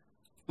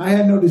 I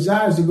had no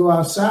desires to go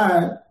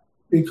outside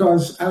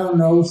because, I don't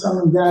know, some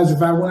of the guys,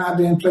 if I went out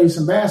there and played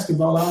some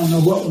basketball, I don't know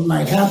what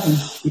might happen,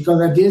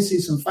 because I did see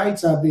some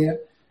fights out there,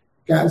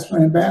 guys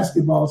playing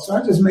basketball. So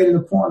I just made it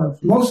a point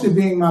of mostly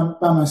being by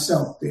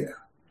myself there.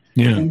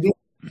 Yeah. And then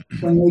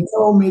when they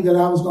told me that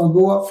I was going to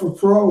go up for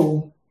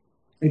parole,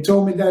 they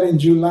told me that in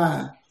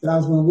July, that I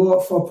was going to go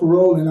up for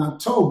parole in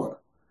October.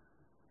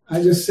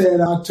 I just said,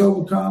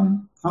 October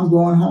come, I'm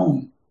going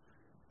home.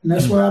 And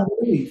that's what I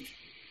believed.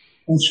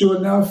 And sure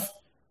enough,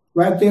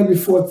 right there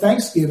before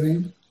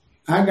Thanksgiving,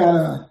 I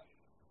got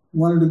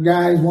one of the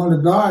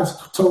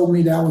guards told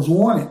me that I was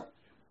wanted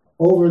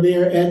over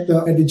there at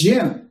the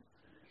gym.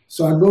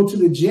 So I go to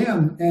the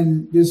gym,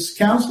 and this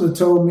counselor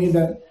told me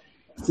that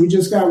we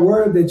just got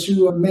word that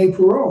you made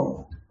parole.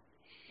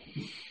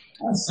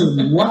 I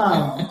said,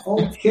 wow,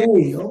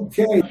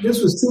 okay.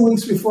 This was 2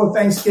 weeks before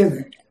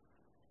Thanksgiving.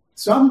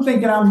 So I'm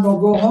thinking I'm going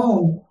to go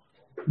home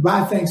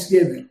by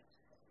Thanksgiving.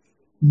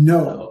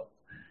 No.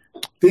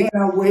 Then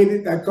I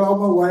waited. I called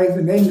my wife,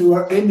 and they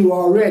knew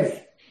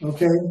already.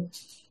 Okay.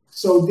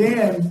 So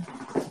then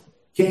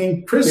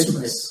came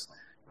Christmas.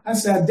 I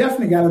said, I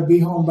definitely got to be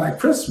home by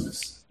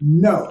Christmas.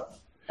 No.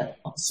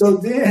 So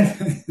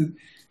then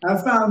I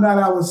found out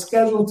I was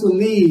scheduled to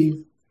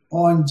leave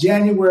on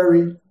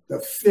January the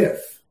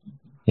 5th.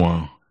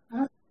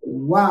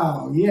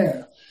 Wow,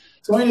 yeah.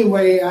 So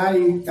anyway, I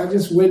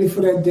just waited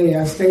for that day.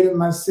 I stayed in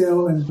my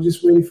cell and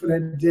just waited for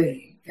that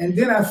day. And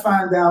then I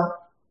found out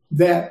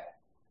that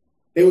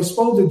they were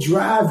supposed to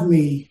drive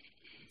me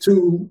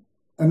to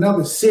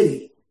another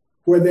city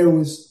where there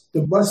was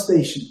the bus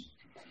station.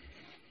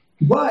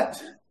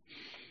 But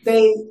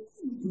they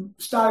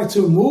started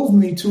to move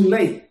me too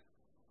late.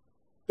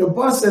 The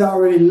bus had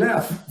already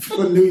left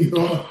for New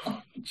York.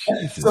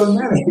 So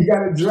now they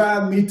got to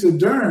drive me to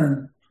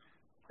Durham.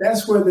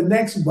 That's where the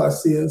next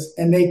bus is.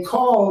 And they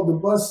call the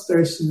bus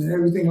station and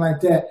everything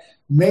like that.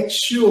 Make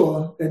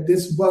sure that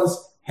this bus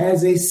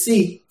has a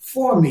seat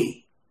for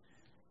me.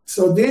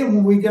 So then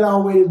when we get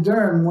all the way to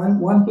Durham,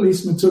 one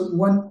policeman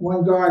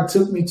one guard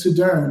took me to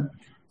Durham.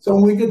 So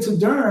when we get to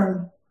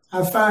Durham,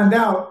 I find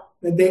out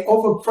that they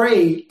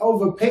overpaid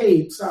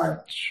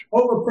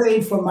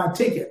for my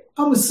ticket.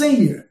 I'm a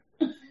senior.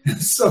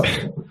 So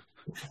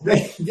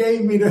they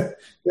gave me the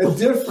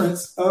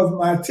difference of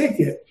my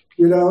ticket,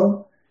 you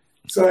know.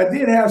 So I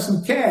did have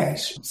some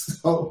cash.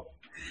 So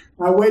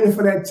I waited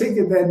for that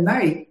ticket that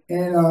night,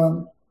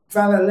 and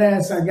finally at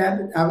last I got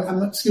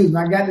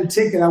the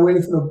ticket. I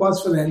waited for the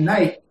bus for that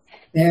night,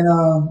 and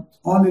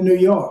on to New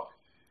York.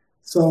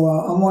 So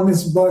I'm on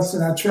this bus,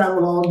 and I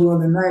traveled all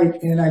during the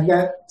night, and I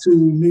got to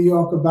New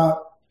York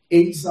about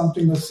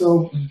 8-something or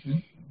so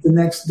the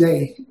next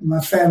day.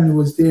 My family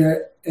was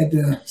there at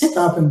the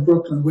stop in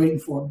Brooklyn waiting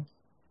for me.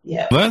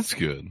 Yeah. That's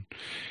good.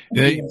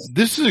 Yes.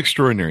 This is an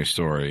extraordinary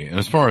story. And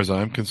as far as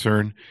I'm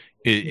concerned,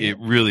 it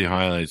really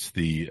highlights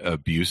the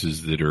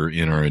abuses that are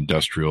in our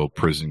industrial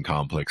prison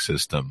complex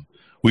system.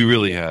 We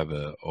really have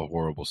a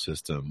horrible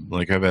system.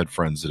 Like, I've had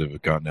friends that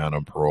have gotten out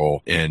on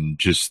parole, and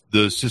just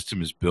the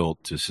system is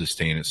built to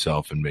sustain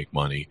itself and make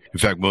money. In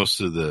fact, most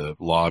of the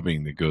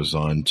lobbying that goes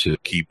on to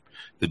keep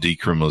the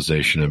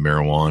decriminalization of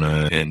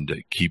marijuana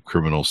and keep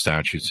criminal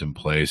statutes in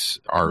place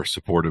are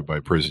supported by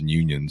prison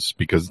unions,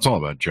 because it's all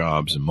about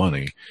jobs and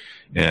money.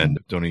 And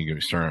don't even get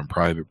me started on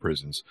private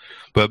prisons.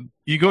 But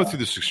you go through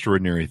this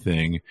extraordinary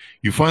thing.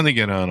 You finally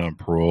get out on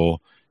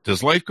parole.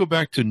 Does life go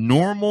back to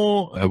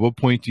normal? At what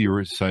point do you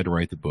decide to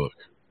write the book?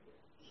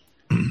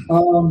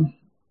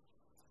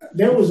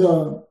 There was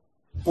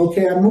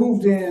I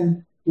moved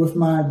in with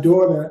my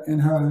daughter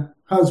and her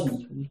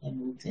husband.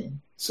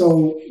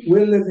 So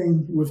we're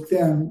living with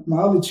them.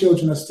 My other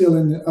children are still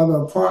in the other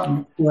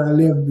apartment where I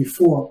lived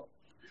before.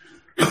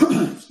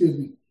 Excuse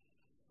me.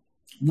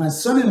 My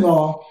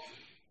son-in-law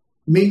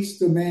meets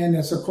the man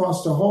that's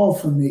across the hall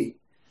from me.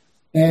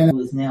 And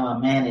who is now a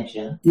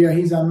manager. Yeah,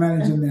 he's our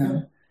manager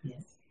now.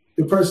 Yes.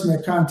 The person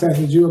that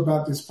contacted you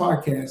about this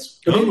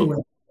podcast. But anyway,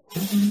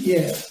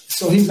 yeah,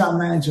 so he's our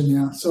manager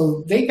now.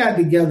 So they got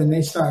together and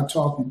they started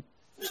talking.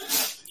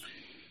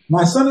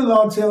 My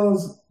son-in-law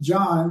tells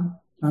John,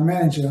 my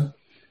manager,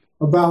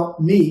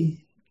 about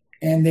me,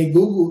 and they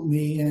Googled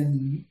me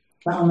and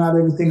found out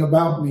everything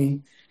about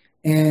me.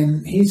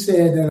 And he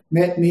said that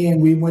met me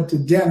and we went to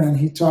dinner, and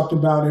he talked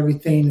about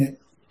everything that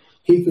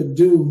he could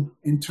do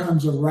in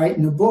terms of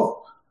writing a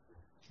book.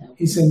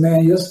 He said,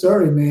 man, your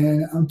story,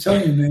 man, I'm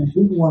telling you, man,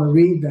 people want to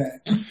read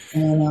that.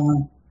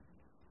 And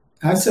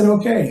I said,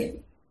 okay.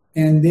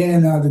 And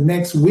then the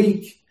next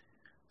week,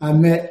 I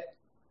met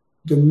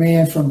the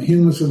man from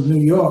Humans of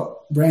New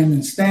York,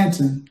 Brandon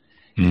Stanton,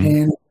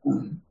 and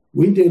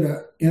we did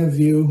an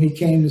interview. He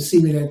came to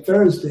see me that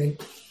Thursday.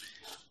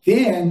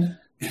 Then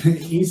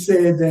he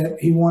said that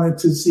he wanted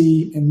to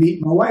see and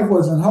meet. My wife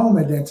wasn't home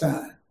at that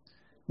time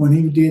when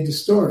he did the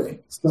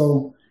story.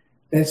 So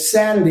that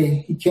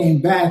Saturday, he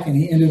came back and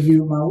he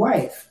interviewed my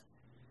wife.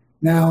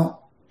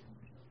 Now,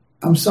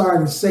 I'm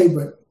sorry to say,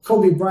 but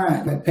Kobe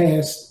Bryant had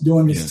passed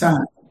during this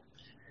time.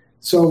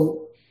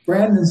 So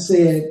Brandon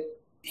said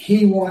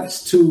he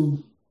wants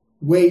to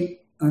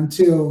wait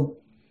until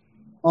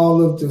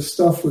all of the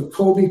stuff with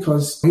Kobe,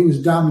 because he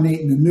was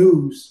dominating the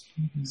news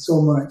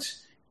so much.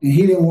 And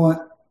he didn't want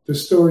the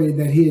story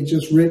that he had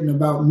just written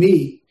about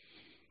me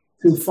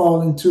to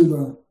fall into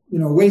the,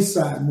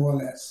 wayside, more or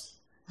less.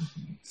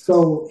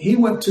 So he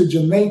went to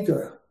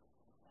Jamaica,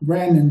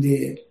 Brandon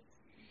did,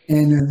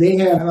 and they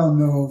had,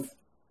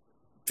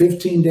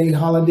 15-day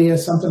holiday or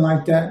something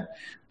like that.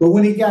 But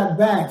when he got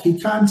back, he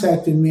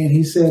contacted me and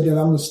he said that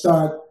I'm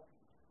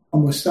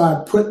gonna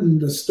start putting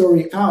the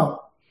story out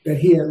that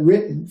he had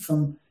written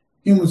from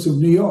Humans of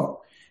New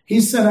York.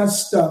 He sent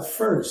us stuff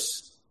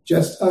first,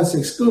 just us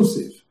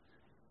exclusive.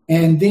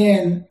 And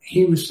then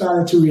he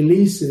started to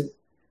release it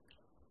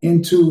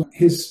into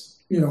his,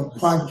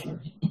 podcast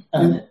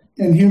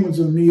in Humans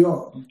of New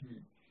York.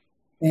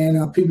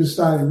 And people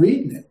started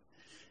reading it.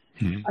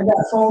 I got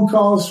phone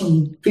calls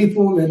from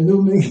people that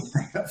knew me.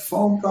 I got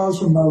phone calls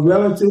from my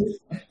relatives.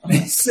 They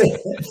said,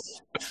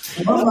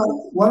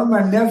 one of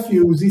my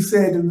nephews, he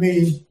said to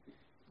me,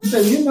 he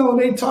said,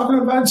 they talking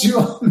about you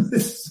on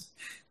this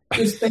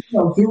thing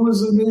of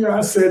Humans of New York.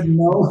 I said,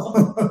 no.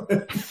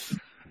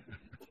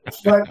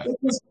 But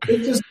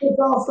it just took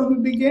off from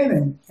the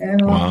beginning.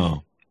 And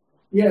wow.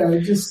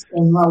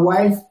 And my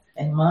wife.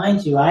 And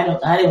mind you, I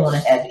didn't want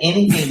to have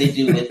anything to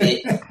do with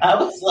it. I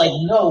was like,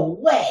 no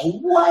way,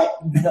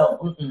 what?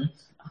 No,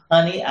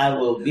 honey, I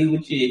will be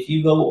with you if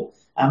you go.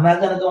 I'm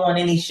not gonna go on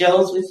any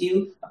shows with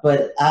you,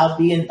 but I'll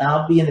be in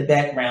the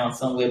background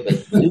somewhere.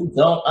 But you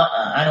don't.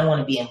 I don't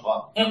want to be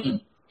involved.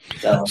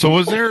 So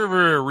was there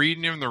ever a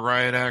reading him the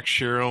riot act,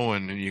 Cheryl,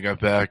 when you got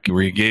back,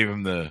 where you gave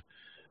him the,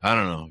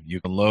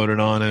 you can load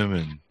it on him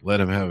and let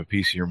him have a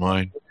piece of your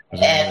mind? Was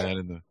there that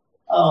in the?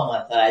 Oh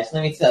my gosh,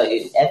 let me tell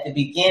you, at the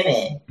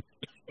beginning,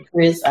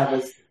 Chris, I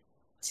was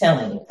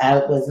telling you,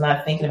 I was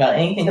not thinking about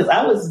anything because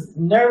I was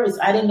nervous.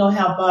 I didn't know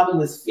how Bobby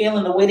was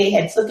feeling. The way they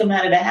had took him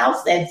out of the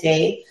house that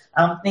day,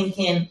 I'm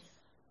thinking,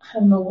 I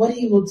don't know what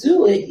he will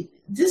do.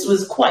 This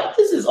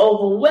is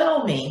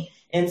overwhelming.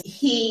 And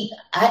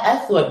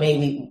I thought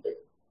maybe,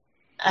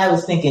 I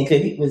was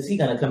thinking, was he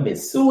going to commit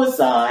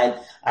suicide?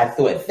 I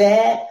thought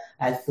that.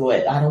 I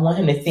don't want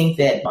him to think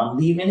that I'm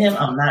leaving him.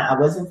 I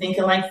wasn't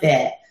thinking like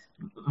that.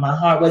 My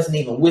heart wasn't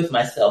even with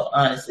myself,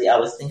 honestly. I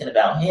was thinking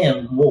about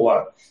him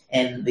more.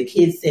 And the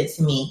kids said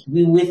to me,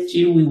 we with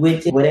you,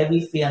 whatever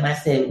you feel. And I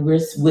said, we're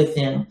with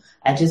him.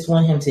 I just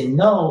want him to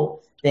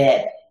know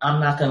that I'm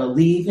not going to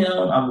leave him.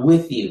 I'm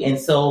with you. And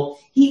so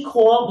he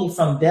called me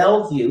from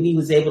Bellevue. He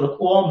was able to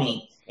call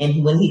me.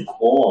 And when he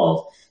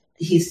called,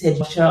 he said,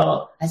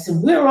 Cheryl, I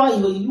said, where are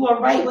you? Are you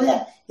all right with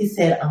that? He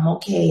said, I'm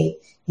okay.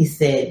 He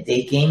said,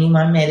 they gave me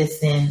my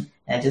medicine.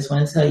 I just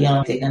want to tell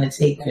y'all they're going to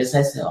take Chris.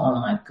 I said, oh,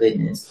 my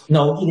goodness.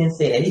 No, he didn't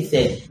say that. He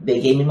said,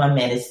 they gave me my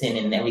medicine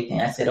and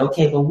everything. I said,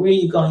 okay, but where are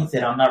you going? He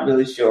said, I'm not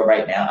really sure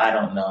right now. I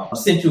don't know.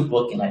 Central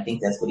Booking, I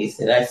think that's what he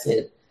said. I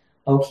said,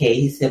 okay.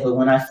 He said, but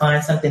when I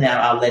find something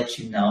out, I'll let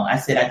you know. I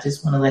said, I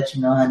just want to let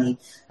you know, honey,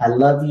 I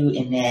love you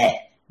and that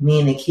me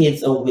and the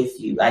kids are with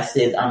you. I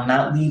said, I'm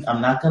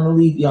not going to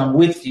leave you. I'm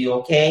with you,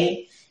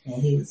 okay?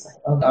 And he was like,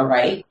 oh, all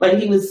right. But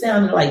he was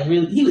sounding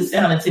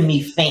to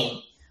me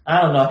faint. I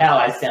don't know how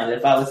I sounded,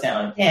 if I was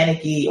sounding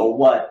panicky or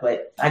what,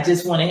 but I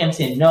just wanted him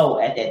to know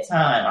at that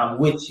time, I'm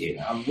with you,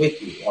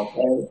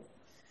 okay?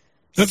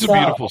 That's a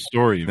beautiful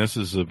story. This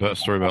is a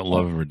story about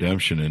love and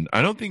redemption, and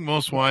I don't think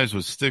most wives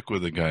would stick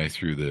with a guy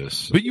through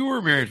this. But you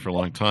were married for a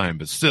long time,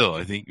 but still,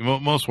 I think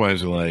most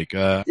wives are like...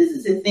 This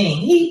is the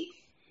thing.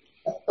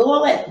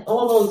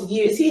 All those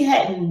years, he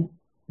hadn't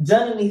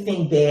done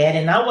anything bad,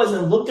 and I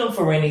wasn't looking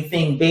for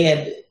anything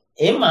bad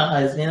in my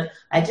husband.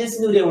 I just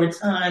knew there were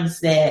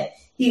times that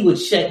he would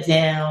shut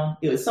down.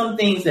 There were some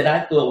things that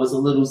I thought was a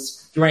little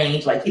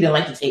strange, like he didn't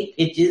like to take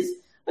pictures.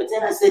 But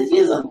then I said,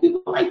 yes, other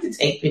people like to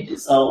take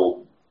pictures.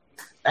 So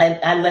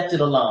I left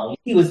it alone.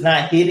 He was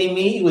not hitting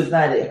me. He was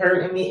not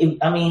hurting me.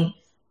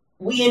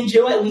 We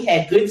enjoyed. We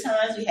had good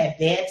times. We had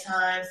bad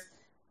times.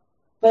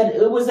 But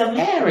it was a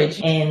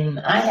marriage. And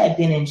I had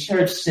been in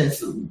church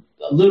since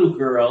a little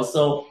girl.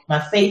 So my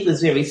faith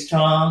was very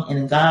strong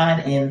in God.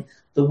 And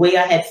the way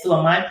I had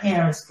saw my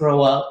parents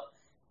grow up,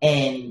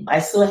 and I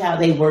saw how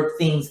they work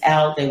things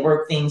out. They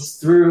work things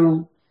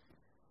through.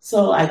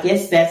 So I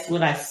guess that's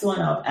what I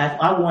saw.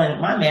 And I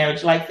wanted my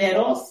marriage like that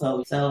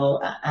also.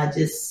 So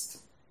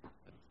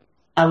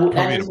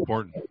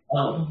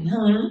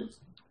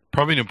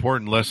Probably an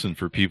important lesson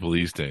for people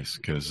these days,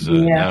 because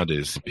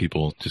nowadays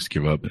people just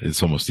give up.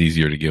 It's almost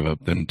easier to give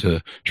up than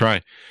to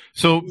try.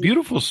 So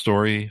beautiful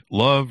story,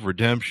 love,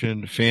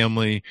 redemption,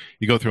 family.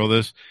 You go through all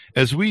this.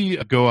 As we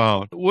go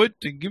out,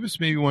 give us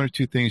maybe one or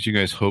two things you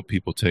guys hope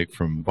people take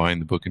from buying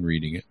the book and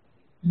reading it.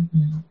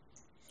 Mm-hmm.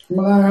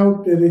 Well, I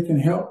hope that it can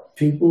help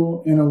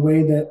people in a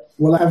way that,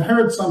 I've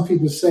heard some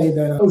people say that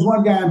there was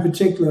one guy in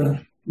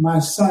particular, my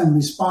son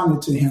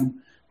responded to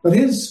him, but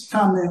his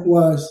comment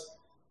was,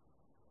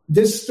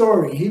 this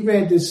story, he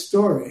read this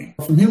story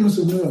from Humans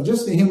of New York,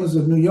 just the Humans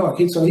of New York.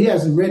 So he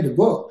hasn't read the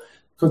book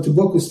because the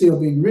book was still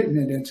being written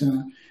at that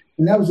time.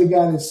 And that was the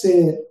guy that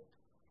said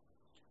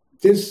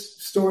this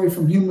story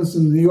from Humans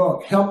of New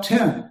York helped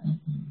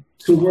him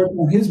to work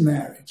on his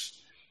marriage.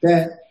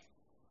 That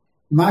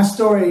my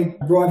story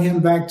brought him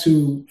back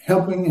to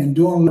helping and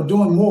doing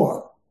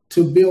more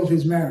to build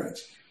his marriage.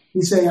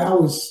 He said,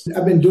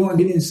 I've been doing,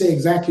 he didn't say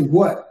exactly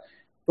what,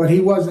 but he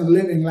wasn't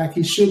living like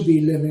he should be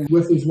living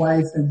with his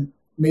wife and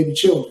maybe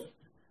children.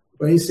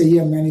 But he said,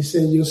 yeah, man, he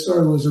said, your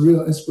story was a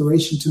real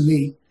inspiration to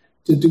me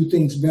to do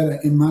things better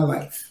in my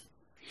life.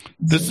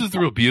 This is the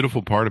real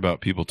beautiful part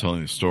about people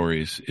telling the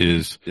stories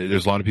is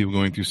there's a lot of people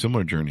going through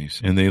similar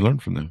journeys and they learn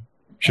from them.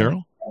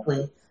 Cheryl?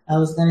 Exactly. I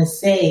was going to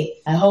say,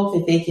 I hope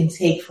that they can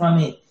take from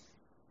it,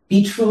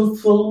 be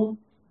truthful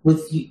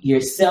with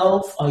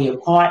yourself or your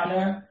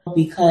partner,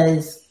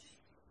 because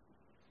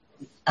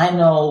I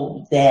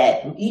know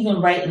that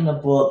even writing a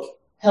book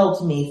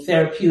helped me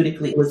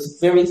therapeutically. It was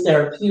very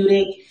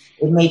therapeutic.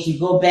 It made you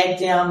go back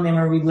down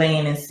memory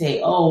lane and say,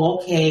 oh,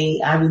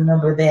 okay, I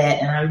remember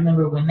that. And I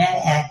remember when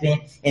that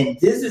happened. And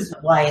this is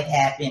why it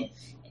happened.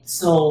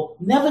 So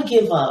never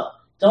give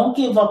up. Don't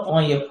give up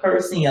on your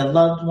person, your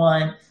loved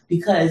one,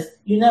 because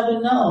you never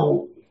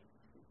know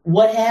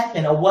what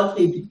happened or what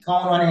could be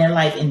going on in their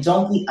life. And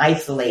don't be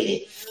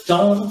isolated.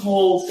 Don't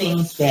hold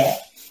things back.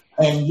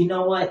 And you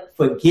know what?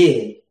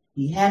 Forgive.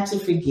 You have to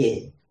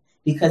forgive.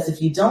 Because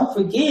if you don't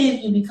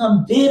forgive, you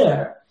become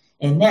bitter.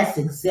 And that's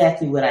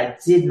exactly what I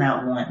did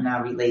not want in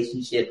our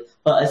relationship,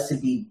 for us to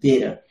be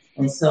bitter.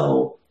 And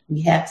so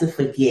we have to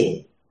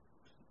forgive.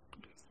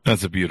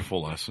 That's a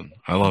beautiful lesson.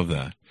 I love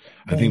that.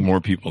 I think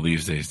more people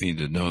these days need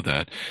to know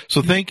that.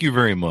 So thank you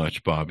very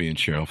much, Bobby and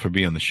Cheryl, for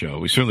being on the show.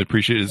 We certainly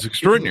appreciate it. It's an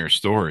extraordinary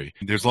story.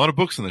 There's a lot of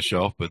books on the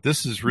shelf, but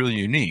this is really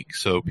unique.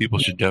 So people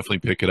should definitely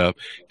pick it up.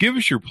 Give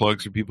us your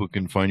plugs so people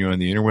can find you on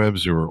the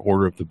interwebs or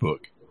order up the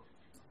book.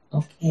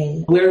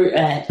 Okay. We're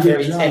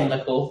very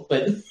technical,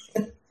 but...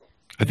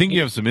 I think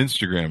you have some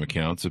Instagram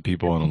accounts if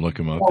people want to look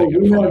them up. Oh,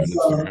 we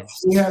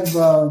have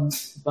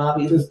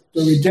Bobby, the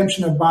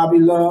Redemption of Bobby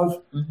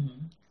Love,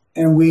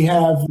 and we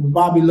have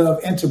Bobby Love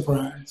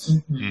Enterprise.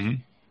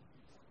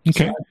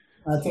 Okay.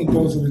 So I think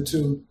those are the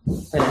two.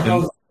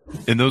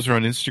 And those are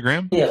on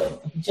Instagram? Yeah.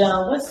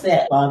 John, what's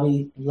that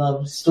Bobby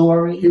Love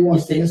story? He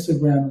wants the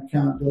Instagram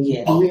account.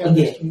 Yeah. Do we have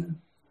Instagram?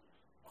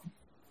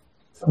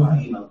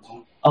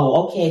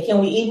 Oh, okay. Can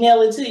we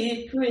email it to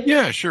you, Chris?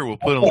 Yeah, sure. We'll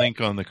put a link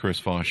on the Chris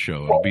Voss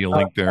Show. It'll be a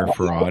link there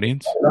for our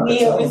audience.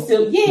 Yeah, we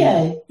still,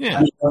 yeah.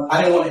 Yeah.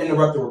 I didn't want to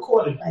interrupt the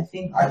recording. I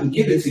think I can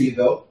give it to you,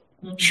 though.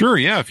 Sure,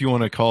 yeah. If you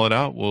want to call it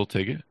out, we'll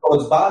take it. So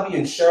it's Bobby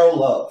and Cheryl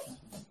Love.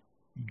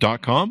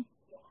 .com?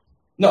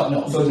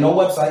 No. So there's no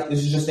website. This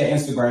is just their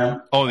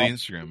Instagram. Oh, the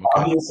Instagram. Okay.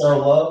 Bobby and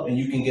Cheryl Love, and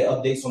you can get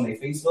updates on their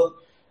Facebook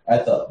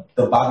at the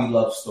Bobby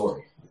Love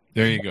story.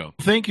 There you go.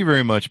 Thank you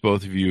very much,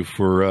 both of you,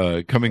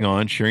 for coming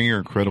on, sharing your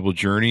incredible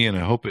journey, and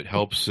I hope it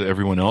helps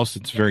everyone else.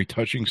 It's a very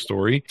touching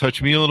story.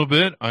 Touched me a little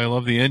bit. I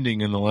love the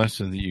ending and the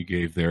lesson that you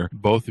gave there,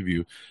 both of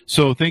you.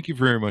 So thank you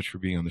very much for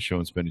being on the show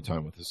and spending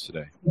time with us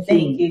today.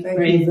 Thank you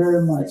very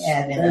much.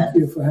 Thank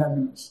you for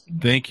having us.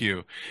 Thank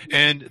you.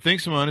 And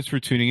thanks, Amonis, for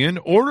tuning in.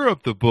 Order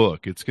up the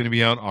book. It's going to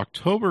be out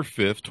October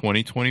 5th,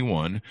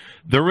 2021.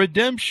 The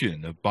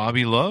Redemption of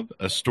Bobby Love,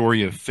 A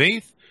Story of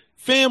Faith,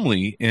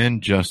 Family,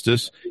 and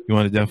Justice. You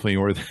want to definitely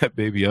order that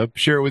baby up.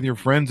 Share it with your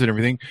friends and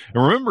everything.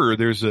 And remember,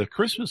 there's a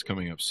Christmas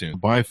coming up soon.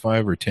 Buy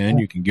 5 or 10.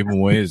 You can give them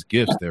away as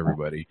gifts to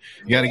everybody.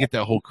 You got to get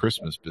that whole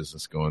Christmas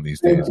business going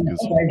these days because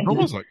it's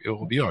almost like it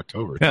will be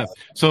October. Yeah.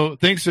 So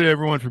thanks to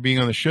everyone for being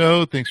on the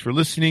show. Thanks for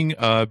listening.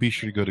 Be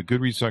sure to go to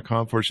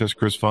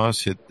goodreads.com/Chris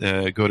Voss.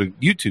 Go to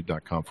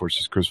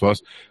youtube.com/Chris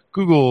Voss.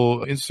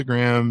 Google,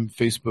 Instagram,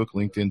 Facebook,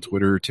 LinkedIn,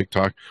 Twitter,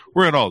 TikTok.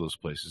 We're at all those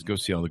places. Go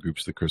see all the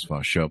groups of the Chris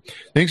Voss Show.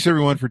 Thanks,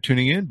 everyone, for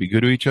tuning in. Be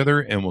good to each other,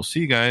 and we'll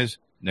see you guys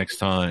next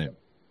time.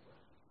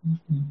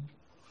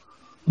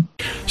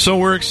 So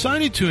we're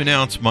excited to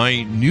announce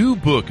my new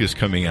book is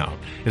coming out.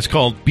 It's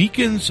called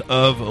Beacons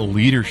of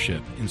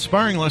Leadership,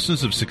 Inspiring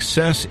Lessons of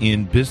Success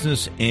in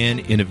Business and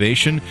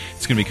Innovation.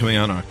 It's going to be coming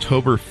out on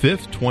October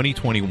 5th,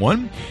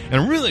 2021.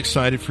 And I'm really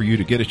excited for you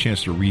to get a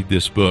chance to read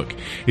this book.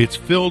 It's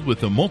filled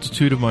with a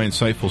multitude of my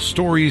insightful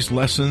stories,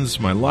 lessons,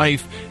 my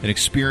life, and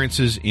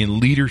experiences in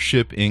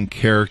leadership and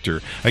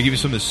character. I give you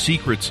some of the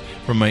secrets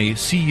from my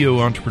CEO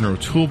entrepreneurial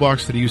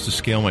toolbox that I use to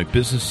scale my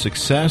business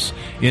success,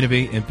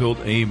 innovate, and build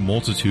a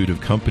multitude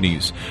of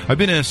companies. I've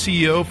been a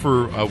CEO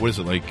for,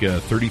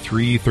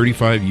 33,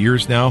 35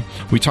 years now.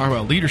 We talk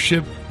about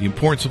leadership, the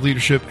importance of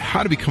leadership,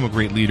 how to become a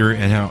great leader,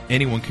 and how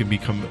anyone can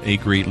become a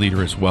great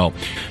leader as well.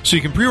 So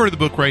you can pre-order the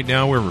book right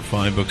now wherever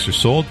fine books are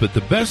sold, but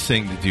the best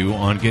thing to do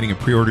on getting a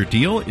pre-order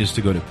deal is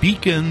to go to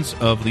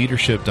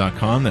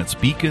beaconsofleadership.com. That's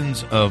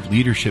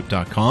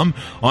beaconsofleadership.com.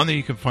 On there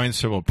you can find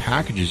several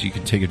packages you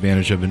can take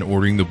advantage of in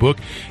ordering the book.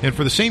 And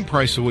for the same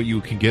price of what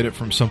you can get it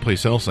from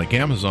someplace else like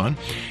Amazon,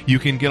 you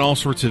can get all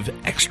sorts of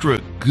extra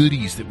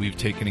goodies that we've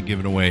taken and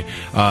given away.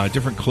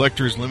 Different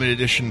collectors, limited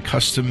edition,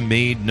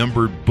 custom-made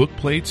numbered book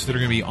plates that are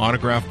going to be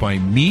autographed by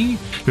me.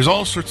 There's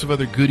all sorts of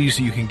other goodies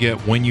that you can get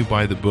when you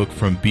buy the book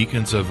from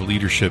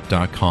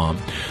beaconsofleadership.com.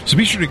 So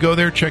be sure to go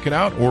there, check it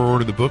out, or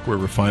order the book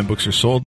wherever fine books are sold.